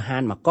លោកយ៉ូហា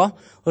នម៉ាកុស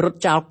រត់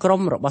ចោលក្រុ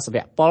មរបស់សាវ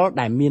កប៉ុល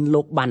ដែលមាន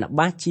លោកបាណា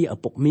បាសជាឪ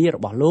ពុកមារ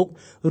បស់លោក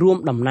រួម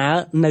ដំណើរ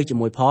នៅជា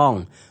មួយផង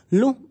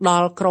លុះដ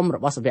ល់ក្រុមរ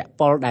បស់សាវក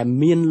ប៉ុលដែល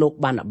មានលោក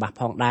បាណាបាស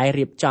ផងដែរ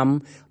រៀបចំ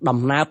ដំ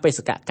ណើរបេស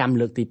កកម្ម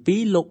លើកទី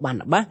2លោកបា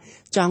ណាបាស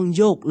ចង់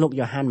យកលោក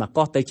យ៉ូហានម៉ា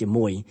កុសទៅជា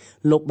មួយ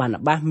លោកបាណា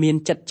បាសមាន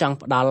ចិត្តចង់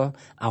ផ្ដល់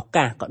ឱ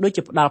កាសក៏ដូច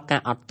ជាផ្ដល់កា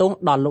រអត់ទោស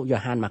ដល់លោកយ៉ូ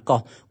ហានម៉ាកុស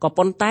ក៏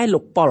ប៉ុន្តែលោ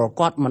កប៉ុល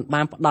គាត់មិន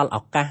បានផ្ដល់ឱ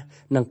កាស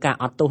នឹងការ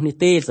អត់ទោសនេះ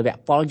ទេសាវក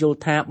ប៉ុលយល់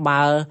ថា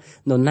បើ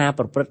នរណា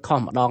ប្រព្រឹត្តខុស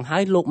ម្ដងហើ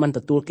យលោកមិនទ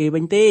ទួលគេ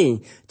វិញទេ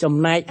ចំ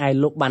ណែកឯ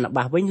លោកបាណា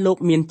បាសវិញលោក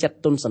មានចិត្ត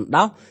ទន់សន្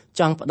តោស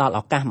ចង់ផ្ដល់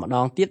ឱកាសម្ដ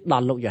ងទៀតដ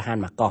ល់លោកយ៉ូហាន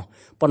ម៉ាកុស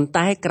ប៉ុន្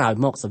តែក្រោយ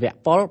មកសាវក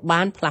ប៉ុល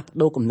បានផ្លាស់ប្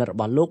ដូរគំនិតរ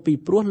បស់លោកពី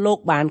ព្រោះលោក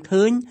បាន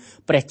ឃើញ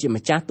ព្រះជា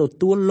ម្ចាស់ទ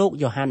ទួលលោក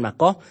យ៉ូហានម៉ា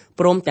កុស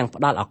ព្រមទាំង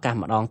ផ្ដល់ឱកាស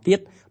ម្ដងទៀត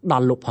ដ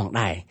ល់លោកផង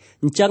ដែរ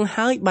អញ្ចឹង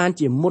ហើយបាន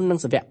ជាមុននឹង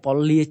សាវកប៉ុល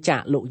លាចាក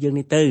លោកយើង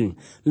នេះទៅ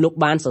លោក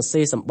បានសរ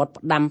សេរសម្បត្តិ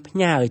ផ្ដាំផ្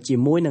ញើជា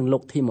មួយនឹងលោ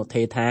កធីម៉ូ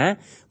ថេថា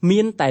មា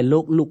នតែលោ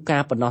កលូកា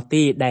ប៉ុណ្ណោះ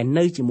ទេដែល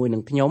នៅជាមួយនឹ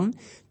ងខ្ញុំ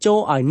ចូល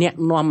ឲ្យអ្នក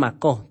នាំម៉ា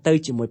កុសទៅ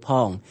ជាមួយផ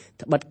ង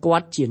ត្បិតគា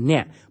ត់ជាអ្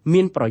នក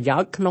មានប្រយោ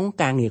ជន៍ក្នុង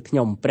ការងារខ្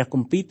ញុំព្រះគ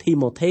ម្ពីរធី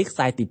ម៉ូថេខ្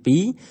សែទី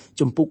2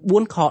ជំពូក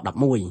4ខ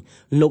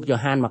11លោកយ៉ូ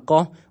ហានម៉ាកុ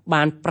ស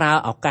បានប្រើ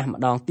ឱកាស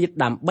ម្ដងទៀត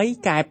ដើម្បី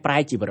កែប្រែ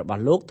ជីវិតរប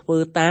ស់លោកធ្វើ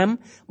តាម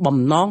បំ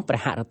ណងព្រះ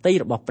ហឫទ័យ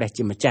របស់ព្រះ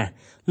ជាម្ចាស់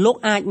លោក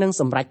អាចនឹង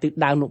សម្រេចទិស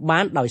ដៅនោះបា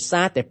នដោយ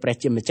សារតែព្រះ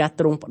ជាម្ចាស់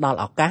ទ្រង់ផ្ដល់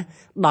ឱកាស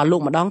ដល់លោ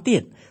កម្ដងទៀ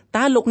ត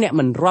តើលោកអ្នក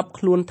មិនរាប់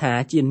ខ្លួនថា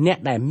ជាអ្នក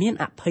ដែលមាន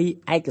អភ័យ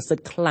ឯកសិទ្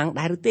ធិខ្លាំង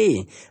ដែរឬទេ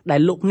ដែល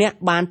លោកអ្នក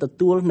បានទ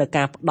ទួលនៅ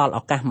ការផ្ដល់ឱ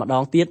កាសម្ដ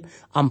ងទៀត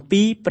អំ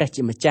ពីព្រះ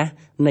ជាម្ចាស់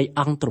នៃ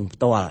អង្គទ្រង់ផ្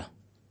ទាល់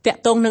តាក់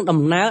ទងនឹង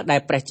ដំណើរដែល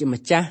ព្រះជា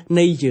ម្ចាស់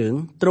នៃយើង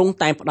ទ្រង់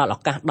តែផ្ដល់ឱ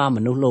កាសដល់ម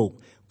នុស្សលោក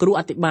គ្រូ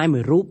អធិប្បាយមួ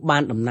យរូបបា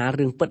នដំណើរ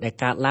រឿងពិតដែល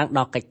កើតឡើងដ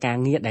ល់កិច្ចការ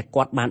ងារដែល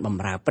គាត់បានប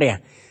ម្រើព្រះ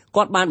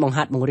គាត់បានបង្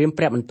ហាត់បង្រៀន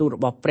ព្រះបន្ទូលរ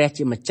បស់ព្រះ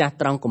ជាម្ចាស់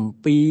ត្រង់គម្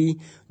ពីរ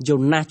យ៉ូ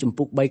ណាសជំ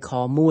ពូក3ខ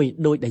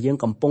1ដោយដែលយើង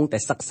កំពុងតែ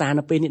សិក្សា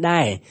នៅពេលនេះ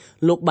ដែរ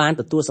លោកបាន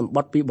ទទួលសម្ប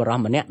ត្តិពីបរិស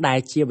ម្នាក់ដែល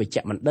ជាវេជ្ជ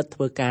បណ្ឌិតធ្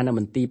វើការនៅម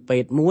ន្ទីរពេ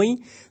ទ្យមួយ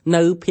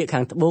នៅភាគខា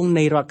ងត្បូង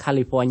នៃរដ្ឋ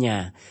California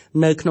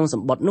នៅក្នុងស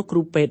ម្បត្តិនោះគ្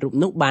រូពេទ្យរូប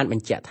នោះបានប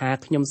ញ្ជាក់ថា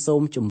ខ្ញុំសូ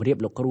មជម្រាប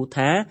លោកគ្រូ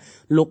ថា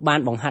លោកបាន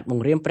បង្ហាត់ប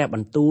ង្រៀនព្រះប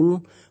ន្ទូល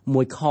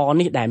មួយខ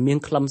នេះដែលមាន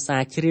ខ្លឹមសា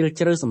រជ្រាល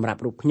ជ្រៅសម្រាប់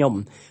រូបខ្ញុំ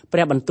ព្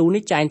រះបន្ទូល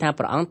នេះចែងថា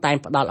ព្រះអង្គតែង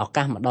ផ្ដល់ឱ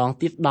កាសម្ដង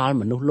ទៀតដល់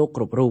មនុស្សលោក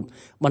គ្រប់រូប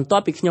បន្ទា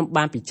ប់ពីខ្ញុំ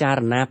បានពិចារ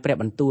ណាព្រះ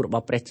បន្ទូលរប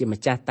ស់ព្រះជា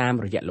ម្ចាស់តាម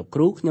រយៈលោកគ្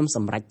រូខ្ញុំស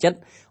ម្រេចចិត្ត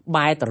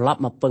បែរត្រឡប់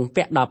មកពឹង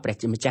ពាក់ដល់ព្រះ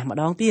ជាម្ចាស់ម្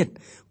ដងទៀត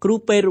គ្រូ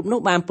ពេទ្យរូបនោះ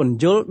បានពន្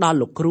យល់ដល់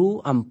លោកគ្រូ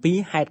អំពី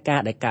ហេតុការ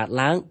ណ៍ដែលកើត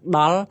ឡើងដ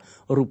ល់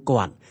រូប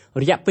គាត់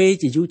រយៈពេល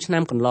ជាយូរឆ្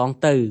នាំកន្លង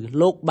ទៅ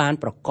លោកបាន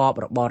ប្រកប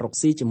របររក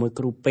ស៊ីជាមួយ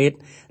គ្រូពេទ្យ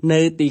នៅ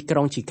ទីក្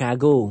រុង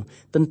Chicago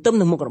ទន្ទឹម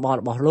នឹងមុខរបរ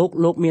របស់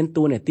លោកមាន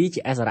តួនាទី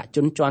ជាអសរជ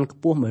នជាន់ខ្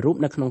ពស់មួយរូប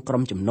នៅក្នុងក្រុ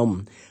មជំនុំ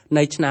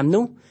នៅឆ្នាំ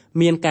នោះ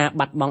មានការ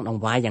បាត់បង់ដ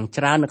ង្វាយយ៉ាង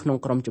ច្រើននៅក្នុង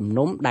ក្រុមជំ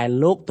នុំដែល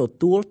លោកទ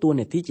ទួលតួ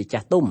នាទីជាចា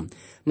ស់ទុំ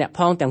អ្នកផ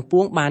ងទាំងពួ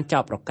ងបានចោ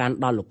ទប្រកាន់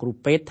ដល់លោកគ្រូ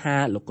ពេទ្យថា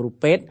លោកគ្រូ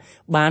ពេទ្យ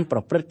បានប្រ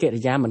ព្រឹត្តកិ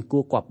រិយាមិនគួ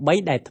រគប្បី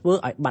ដែលធ្វើ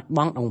ឲ្យបាត់ប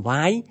ង់ដង្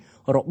វាយ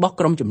របស់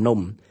ក្រុមជំនុំ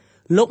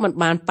លោកមិន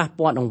បានប៉ះ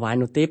ពាល់ដង្វាយ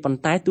នោះទេប៉ុន្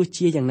តែទោះ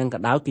ជាយ៉ាងនឹងក៏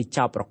ដោយគេ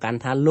ចោទប្រកាន់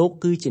ថាលោក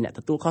គឺជាអ្នក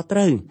ទទួលខុសត្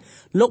រូវ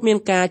លោកមាន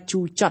ការជូ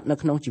រចត់នៅ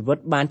ក្នុងជីវិត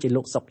បានជា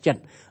លោកសុខចិត្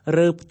ត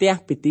រើផ្ទះ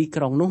ពីទី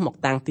ក្រុងនោះមក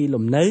តាំងទី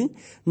លំ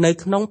នៅ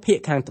ក្នុងភាគ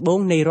ខាងត្បូង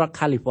នៃរដ្ឋ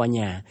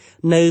California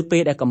នៅពេ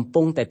លដែលកំ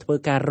ពុងតែធ្វើ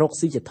ការរក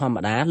ស៊ីជាធម្ម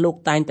តាលោក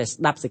តែងតែ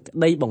ស្ដាប់សេចក្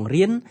តីបង្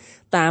រៀន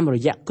តាមរ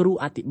យៈគ្រូ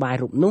អធិប្បាយ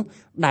រូបនោះ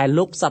ដែល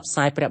លោកផ្សព្វផ្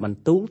សាយព្រះបន្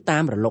ទូលតា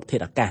មរលកធា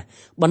តុអាកាស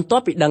បន្ទា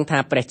ប់ពីដឹងថា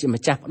ព្រះជា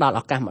ម្ចាស់ផ្ដល់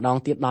ឱកាសម្ដង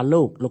ទៀតដល់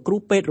លោកគ្រូ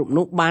ពេទ្យរូប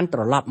នោះបានត្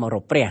រឡប់មករ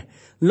កព្រះ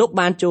លោក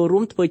បានចូលរួ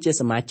មធ្វើជា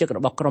សមាជិករ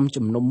បស់ក្រុម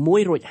ជំនុំមួ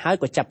យរួចហើយ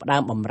ក៏ចាប់ផ្ដើ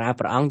មបម្រើ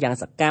ព្រះអង្គយ៉ាង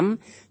សកម្ម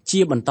ជា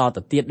បន្ត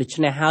ទៅទៀតដូ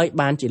ច្នេះហើយ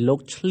បានជាលោក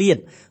ឆ្លៀត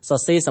សរ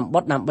សេរសម្ប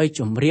ត្តិដើម្បី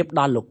ជម្រាប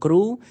ដល់លោកគ្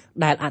រូ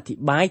ដែលអធិ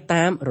ប្បាយ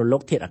តាមរល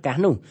កធាតុអាកាស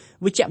នោះ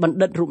វេជ្ជបណ្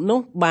ឌិតរូបនោះ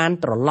បាន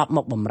ត្រឡប់ម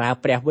កបម្រើ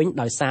ព្រះវិញ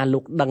ដោយសារលោ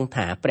កដឹង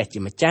ថាព្រះជា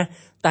ម្ចាស់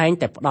តែង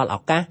តែផ្ដល់ឱ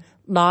កាស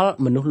ដល់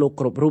មនុស្សលោក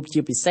គ្រប់រូបជា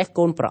ពិសេស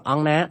កូនព្រះអ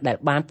ង្គណាដែល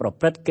បានប្រ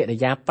ព្រឹត្តកិរិ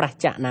យាប្រ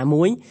ឆាចណា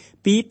មួយ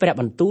ពីព្រះ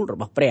បន្ទូលរ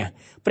បស់ព្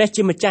រះ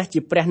ជាម្ចាស់ជា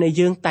ព្រះនៃ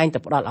យើងតែងតែ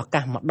ផ្ដល់ឱកា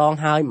សម្ដង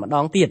ហើយម្ដ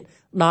ងទៀត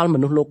ដល់ម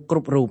នុស្សលោកគ្រ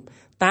ប់រូប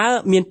តើ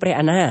មានព្រះ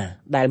ឯណា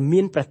ដែល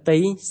មានព្រះទ័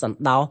យសន្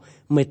តោស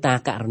មេត្តា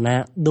ករុណា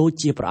ដូច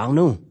ជាព្រះអង្គ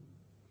នោះ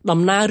ដំ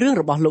ណើររឿង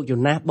របស់លោកយ៉ូ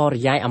ណាសបរិ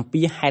យាយអំ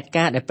ពីហេតុ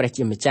ការណ៍ដែលព្រះ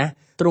ជាម្ចាស់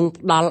ទ្រង់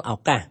ផ្ដល់ឱ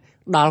កាស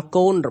ដល់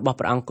កូនរបស់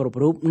ព្រះអង្គគ្រប់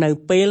រូបនៅ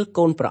ពេល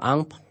កូនព្រះអ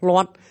ង្គភ្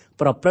លាត់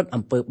ប្រព្រឹត្ត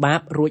អំពើបាប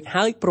រួច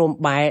ហើយព្រម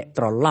បែរ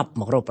ត្រឡប់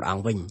មករកព្រះអ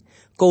ង្គវិញ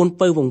កូន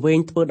ពៅវង្វេង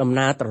ធ្វើដំ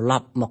ណើរត្រឡ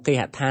ប់មកគេ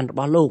ហដ្ឋានរប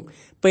ស់លោក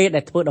ពេល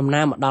ដែលធ្វើដំ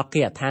ណើរមកដល់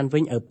គេហដ្ឋានវិ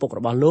ញឪពុករ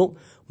បស់លោក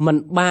មិន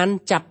បាន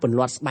ចាប់ពន្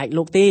លាត់ស្បែក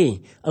លោកទេ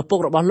ឪពុក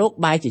របស់លោក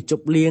បែរជាជ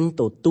ប់លៀង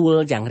ទទួល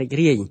យ៉ាងរីក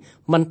រាយ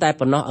មិនតែ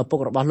ប៉ុណ្ណោះឪពុក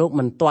របស់លោក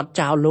មិនទាត់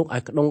ចោលលោកឲ្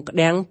យក្តងក្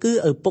តាំងគឺ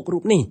ឪពុករូ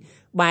បនេះ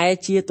បែរ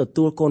ជាទ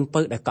ទួលកូន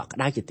ពៅដែលកក់ក្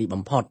ដៅជាទី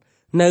បំផុត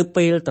នៅ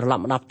ពេលត្រឡ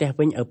ប់មកដល់ផ្ទះ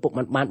វិញឪពុក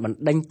មិនបានបណ្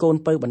ដេញកូន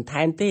ពៅបន្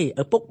ថែមទេ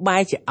ឪពុកបែ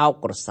រជាអោប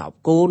ក្រសោប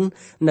កូន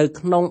នៅ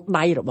ក្នុង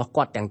ដៃរបស់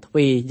គាត់ទាំងទ្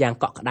វេយ៉ាង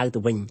កក់ក្ដៅទៅ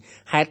វិញ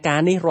ហេតុការ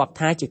ណ៍នេះរាប់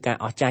ថាជាការ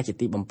អស្ចារ្យជា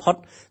ទីបំផុត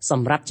ស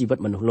ម្រាប់ជីវិត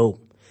មនុស្សលោក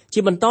ជា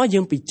បន្តយើ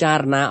ងពិចារ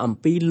ណាអំ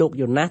ពីលោក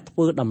យ៉ូណាសធ្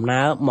វើដំ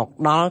ណើរមក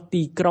ដល់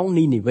ទីក្រុង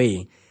នីនីវេ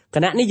គ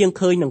ណៈនេះយើង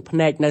ឃើញនឹងភ្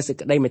នែកនៅសេច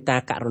ក្តីមេត្តា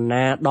ករុ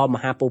ណាដ៏ម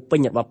ហាពោពេញ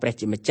របស់ព្រះ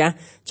ជាម្ចាស់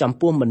ចំ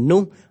ពោះមនុ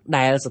ស្ស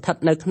ដែលស្ថិត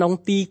នៅក្នុង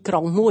ទីក្រុ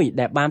ងមួយ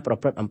ដែលបានប្រ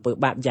ព្រឹត្តអំពើ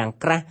បាបយ៉ាង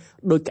ក្រាស់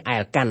ដោយក្អែ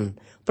លកាន់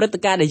ព្រឹត្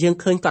តិការណ៍ដែលយើង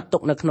ឃើញកត់ទុ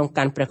កនៅក្នុង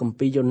កាន់ព្រះគម្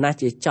ពីរយ៉ូណាស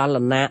ជាចល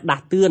នាដា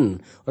ស់តឿន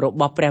រ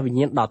បស់ព្រះវិញ្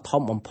ញាណដ៏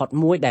ធំបំផុត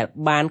មួយដែល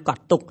បានក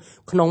ត់ទុក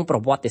ក្នុងប្រ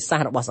វត្តិសាស្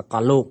ត្ររបស់សក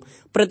លលោក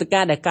ព្រឹត្តិកា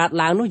រណ៍ដែលកើត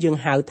ឡើងនោះយើង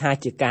ហៅថា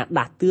ជាការ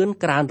ដាស់តឿន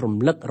ក្រើនរំ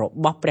លឹករ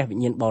បស់ព្រះវិ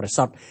ញ្ញាណបរិ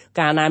សុទ្ធ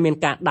កាលណាមាន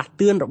ការដាស់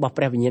តឿនរបស់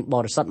ព្រះវិញ្ញាណប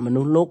រិសុទ្ធម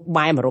នុស្សលោក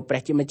បែរមករកព្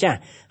រះជាម្ចាស់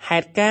ហេ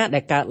តុការណ៍ដែ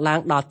លកើតឡើង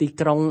ដល់ទី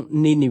ក្រុង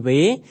នីនី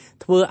វេ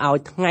ធ្វើឲ្យ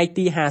ថ្ងៃ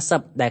ទី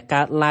50ដែល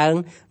កើតឡើង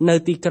នៅ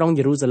ទីក្រុង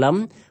យេរូសាឡិម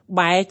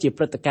បែរជា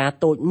ព្រឹត្តិការណ៍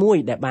តូចមួយ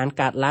ដែលបាន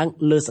កើតឡើង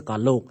លើសកល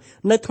លោក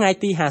នៅថ្ងៃ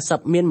ទី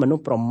50មានមនុស្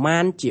សប្រមា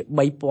ណជា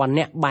 3000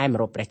 នាក់បែរមក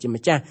រកព្រះជា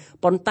ម្ចាស់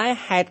ប៉ុន្តែ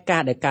ហេតុកា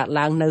រណ៍ដែលកើត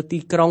ឡើងនៅទី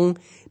ក្រុង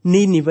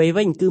នីនីវេ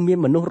វិញគឺមាន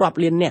មនុស្សរាប់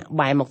លាននាក់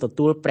បែរមកទ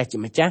ទួលព្រះជា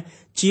ម្ចាស់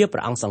ជាព្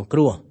រះអង្គសង្គ្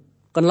រោះ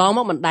កន្លងម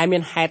កមិនដែលមា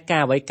នហេតុកា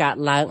រណ៍អ្វីកើត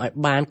ឡើងឲ្យ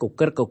បានក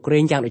ក្រឹកកក្រែ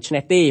ងយ៉ាងដូច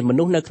នេះទេម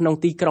នុស្សនៅក្នុង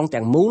ទីក្រុង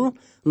ទាំងមូល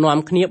នាំ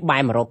គ្នាបែ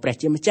រមករកព្រះ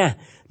ជាម្ចាស់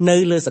នៅ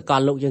លើសកល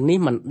លោកយ៉ាងនេះ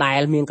មិនដែ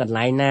លមានកន្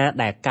លែងណា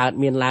ដែលកើត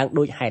មានឡើង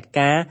ដោយហេតុ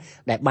ការណ៍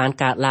ដែលបាន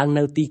កើតឡើង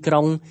នៅទីក្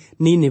រុង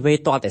នីនីវេ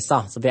ទាល់តែ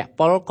សោះសាវក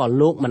ប៉ុលក៏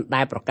លោកមិន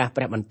ដែលប្រកាស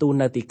ព្រះបន្ទូល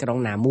នៅទីក្រុង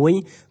ណាមួយ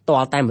ទា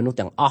ល់តែមនុស្ស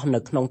ទាំងអស់នៅ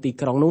ក្នុងទី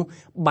ក្រុងនោះ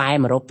បែរ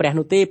មករកព្រះ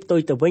នោះទេផ្ទុយ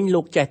ទៅវិញ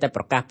លោកចេះតែ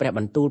ប្រកាសព្រះប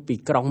ន្ទូលពី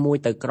ក្រុងមួយ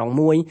ទៅក្រុង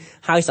មួយ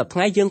ហើយសប្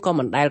តាហ៍យើងក៏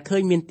មិនដែលឃើ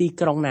ញមានទី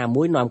ក្រុងណា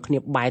មួយនាំគ្នា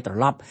បែរត្រ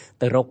ឡប់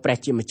ទៅរកព្រះ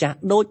ជាម្ចាស់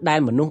ដូចដែល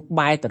មនុស្ស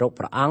បែរទៅរក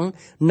ព្រះអង្គ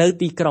នៅ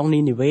ទីក្រុងនី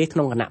នីវេក្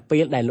នុងគណៈពេ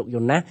លដែលលោក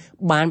យ៉ូណាស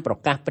បានប្រ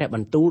កាសព្រះប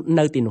ន្ទូល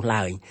នៅទីនោះ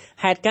ឡើយ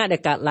ហេតុការណ៍ដែ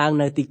លកើតឡើង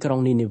នៅទីក្រុង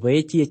នីនីវេ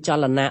ជាច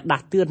លនាដា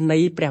ស់តឿននៃ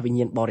ព្រះវិញ្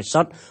ញាណបរិ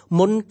សុទ្ធ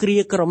មុនគ្រា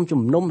ក្រុម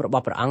ជំនុំរប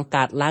ស់ព្រះអង្គ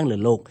កើតឡើងលើ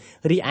លោក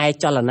រីឯ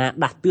ចលនា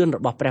ដាស់តឿនរ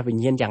បស់ព្រះវិ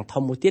ញ្ញាណយ៉ាង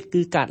ធំមួយទៀត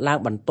គឺកើតឡើង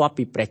បន្ទាប់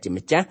ពីព្រះជា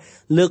ម្ចាស់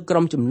លើកក្រុ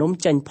មជំនុំ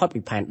ចេញផុត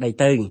ពីផែនដី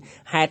ទៅ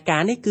ហេតុកា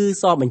រណ៍នេះគឺ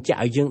សបញ្ជាក់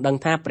ឲ្យយើងដឹង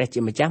ថាព្រះ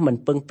ជាម្ចាស់មិន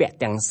ពឹងពាក់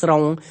ទាំងស្រុ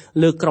ង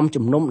លើក្រុម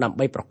ជំនុំដើម្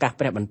បីប្រកាស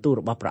ព្រះបន្ទូល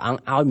របស់ព្រះអង្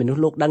គឲ្យមនុស្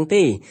សលោកដឹង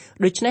ទេ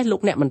ដូច្នេះលោ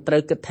កអ្នកមិនត្រូ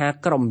វគិតថា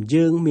ក្រុម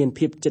យើងមាន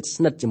ភាពជិត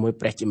ស្និទ្ធជាមួយ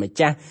ព្រះជាម្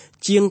ចាស់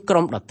ជាងក្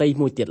រុមដតី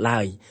មួយទៀតឡើ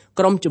យ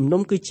ក្រុមជំ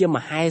នុំគឺជាម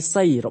ហេ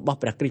សីរបស់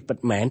ព្រះគ្រីស្ទពិត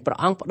មែនព្រះ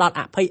អង្គផ្ដល់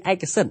អភ័យឯ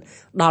កសិទ្ធិ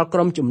ដល់ក្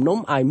រុមជំនុំ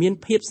ឲ្យមាន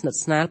ភាពស្និទ្ធ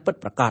ស្នាលពិត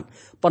ប្រាកដ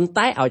ប៉ុន្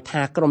តែឲ្យ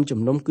ថាក្រុមជំ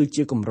នុំគឺ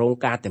ជាគម្រោង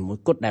ការតែមួយ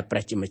គត់ដែលព្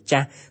រះជាម្ចា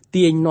ស់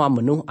ទាញនាំម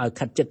នុស្សឲ្យ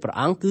ខិតជិតព្រះ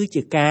អង្គគឺ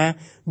ជាការ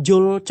យ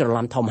ល់ច្រ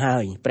ឡំធំហើ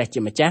យព្រះ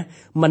ជាម្ចាស់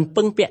មិន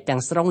ពឹងពាក់ទាំ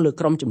ងស្រុងលើ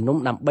ក្រុមជំនុំ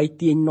ដើម្បី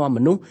ទាញនាំម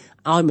នុស្ស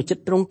ឲ្យមកជិត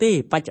ទ្រង់ទេ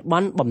បច្ចុប្ប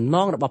ន្នបំណ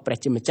ងរបស់ព្រះ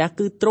ជាម្ចាស់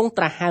គឺទ្រង់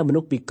ត្រាស់ហៅមនុ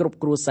ស្សពីគ្រប់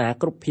គ្រួសារ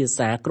គ្រប់ភា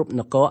សាគ្រប់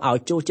នគរឲ្យ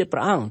ចូលជិតព្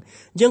រះអង្គ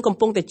យើងកំ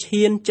ពុងតែ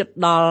ឈានជិត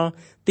ដល់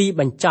ទី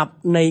បញ្ចប់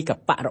នៃក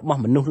បៈរប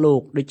ស់មនុស្សលោ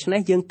កដូច្នេះ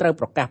យើងត្រូវ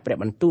ប្រកាសព្រះ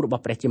បន្ទូលរប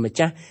ស់ព្រះជាម្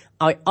ចាស់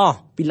ឲ្យអស់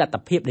ពីលទ្ធ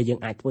ភាពដែលយើង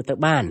អាចធ្វើទៅ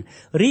បាន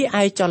រី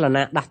ឯចល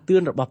នាដាស់តឿ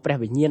នរបស់ព្រះ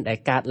វិញ្ញាណដែល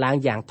កើតឡើង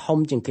យ៉ាងធំ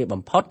ជាងគេ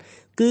បំផុត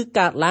គឺ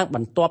កើតឡើងប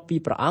ន្ទាប់ពី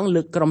ព្រះអង្គ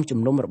លើកក្រុមជំ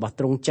នុំរបស់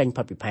ទ្រង់ចេញ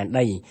ផុតពីផែន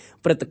ដី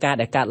ព្រឹត្តិការណ៍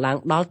ដែលកើតឡើង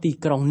ដល់ទី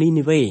ក្រុងនី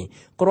នីវេ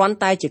គ្រាន់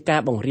តែជាការ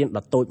បង្រៀន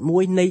ដ៏តូចមួ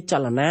យនៃច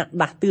លនា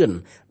ដាស់តឿន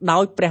ដោ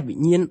យព្រះវិ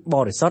ញ្ញាណប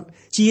រិសុទ្ធ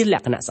ជាល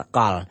ក្ខណៈសក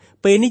ល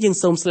ពេលនេះយើង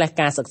សូមស្លេះ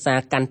ការសិក្សា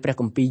កាន់ព្រះ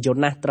គម្ពីរយ៉ូ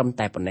ណាសត្រឹម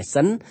តែប៉ុណ្ណេះ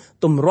សិន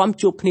ទម្រាំ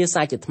ជួបគ្នា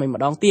សាជាថ្មី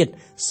ម្ដងទៀត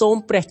សូម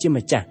ព្រះជា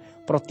ម្ចាស់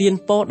ប្រទាន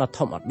ពរដ៏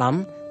ធំឧត្តម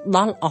ដ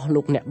ល់អស់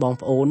លោកអ្នកបង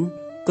ប្អូន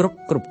គ្រប់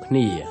គ្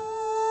នា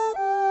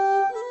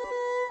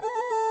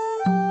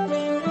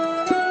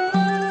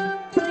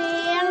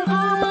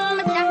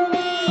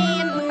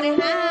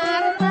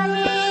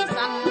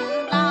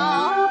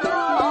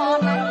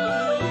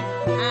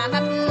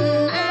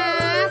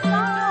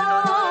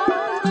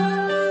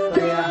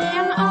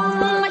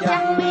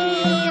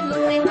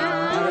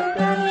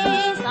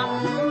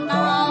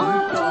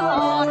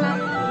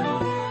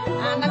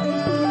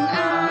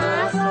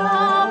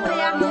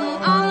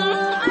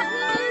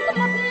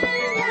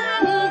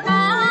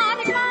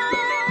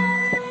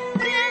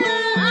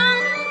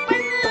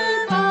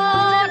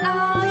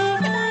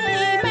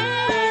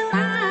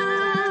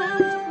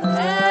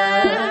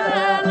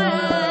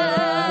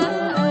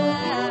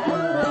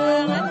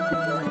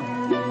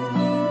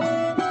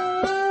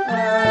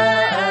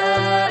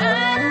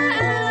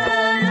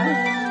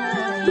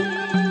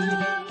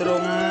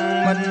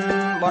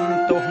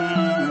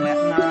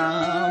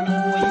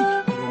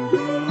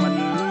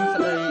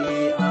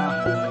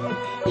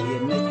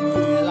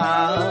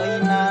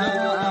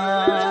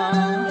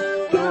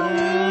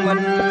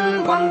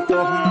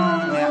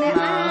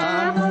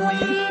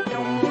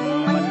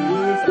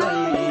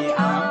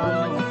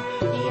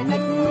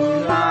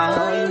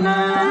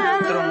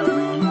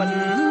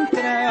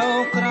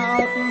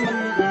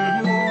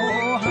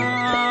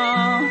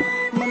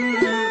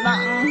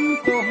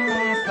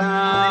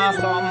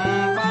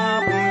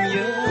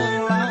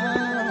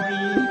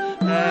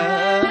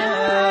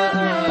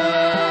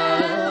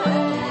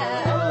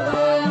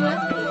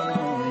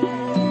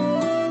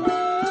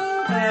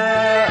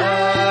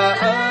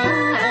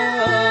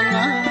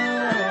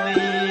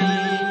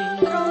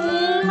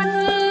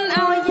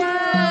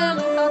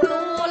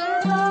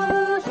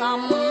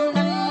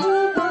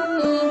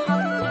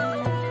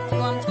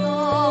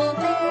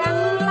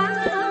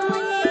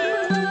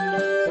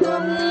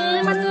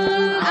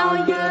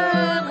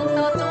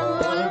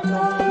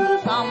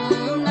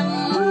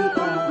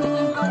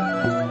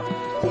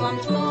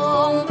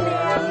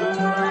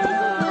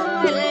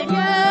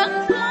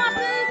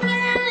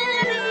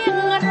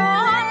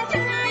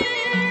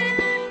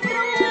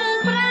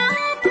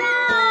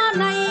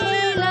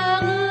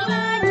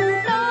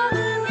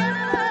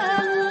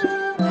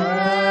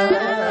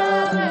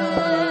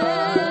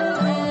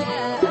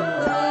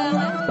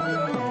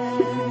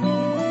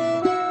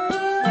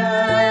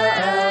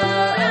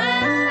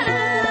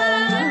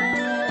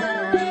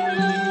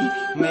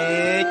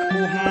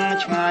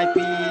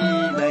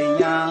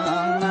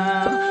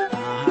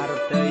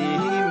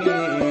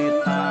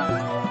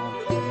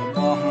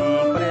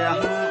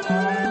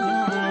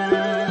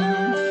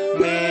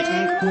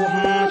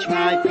ឆ្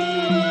ងាយពី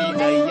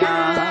ដី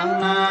យ៉ាង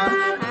ណា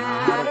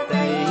អរ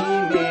តី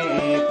មេ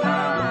ត្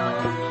តា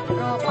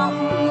របស់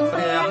ព្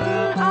រះ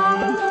អ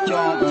ង្គ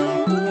ចំ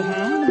ពោះ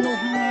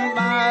នោះ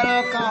ដែល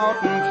កោត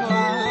ខ្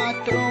លាច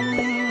ទ្រង់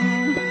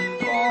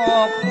ក៏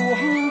ពោះ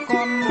ក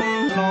ន់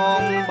ឡ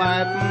ងបែ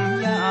ប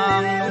យ៉ា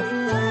ងនោះ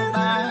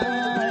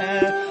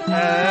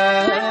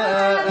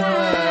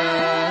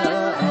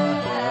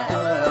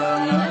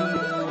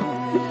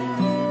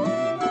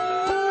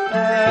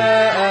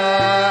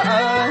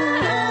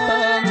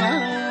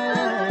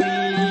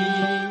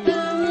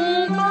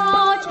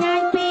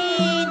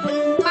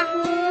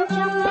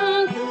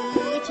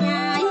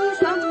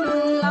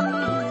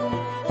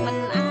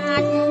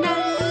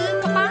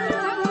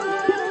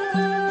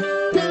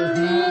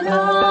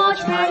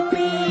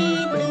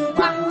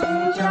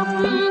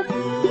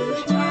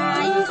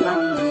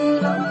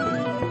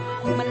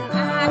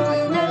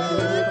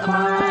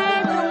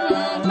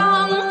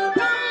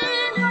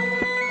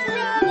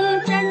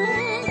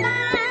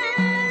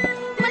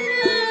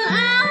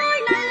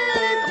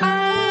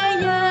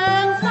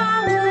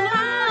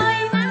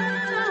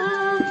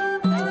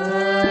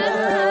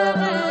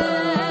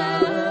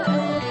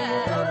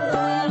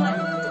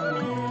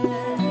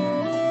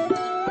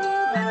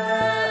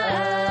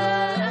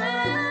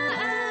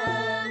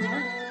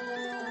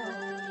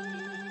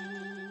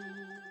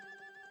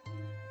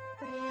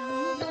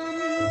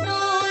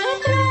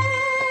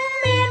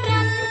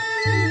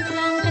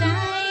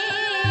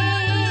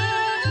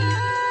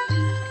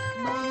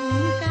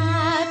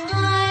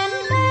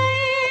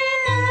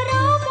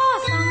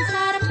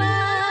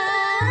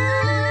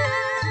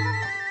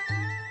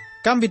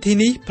កម្មវិធី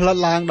នេះផ្លា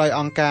ត់ឡើងដោយ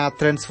អង្គការ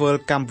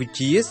Transworld កម្ពុ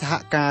ជាសហ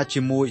ការ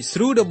ជាមួយ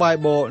Through the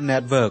Bible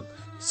Network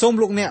សូម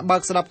លោកអ្នកបើ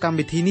កស្ដាប់កម្ម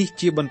វិធីនេះ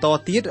ជាបន្ត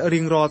ទៀតរៀ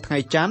ងរាល់ថ្ងៃ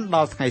ច័ន្ទដ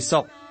ល់ថ្ងៃសុ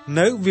ក្រ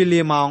នៅវេ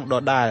លាម៉ោងដ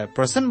ដែល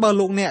ប្រសិនបើ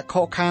លោកអ្នកខ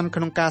កខាន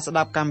ក្នុងការស្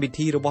ដាប់កម្មវិ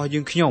ធីរបស់យើ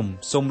ងខ្ញុំ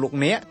សូមលោក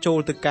អ្នកចូល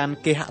ទៅកាន់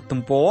គេហទំ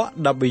ព័រ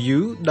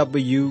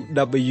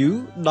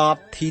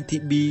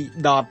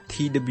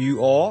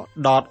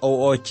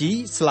www.ttb.twr.org/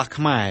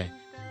 ខ្មែរ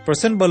ប្រ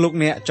សិនបើលោក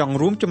អ្នកចង់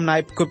រួមចំណែក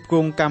ផ្គត់ផ្គ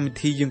ង់កម្មវិ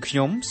ធីយើងខ្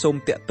ញុំសូម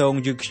តាក់ទង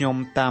យើងខ្ញុំ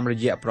តាមរ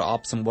យៈប្រអ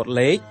ប់សម្បត្តិ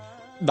លេខ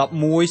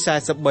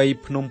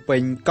1143ភ្នំពេ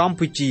ញកម្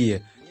ពុជា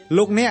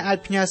លោកអ្នកអាច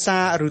ផ្ញើសា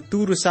រឬទូ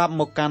រស័ព្ទ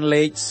មកកាន់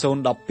លេខ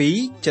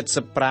012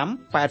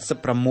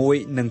 75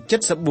 86 និង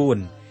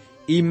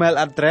 74 Email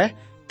address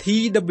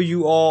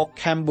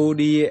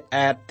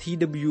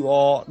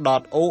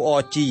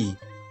twrcambodia@twr.org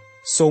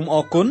សូមអ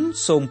រគុណ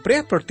សូមព្រះ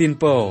ប្រទាន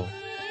ពរ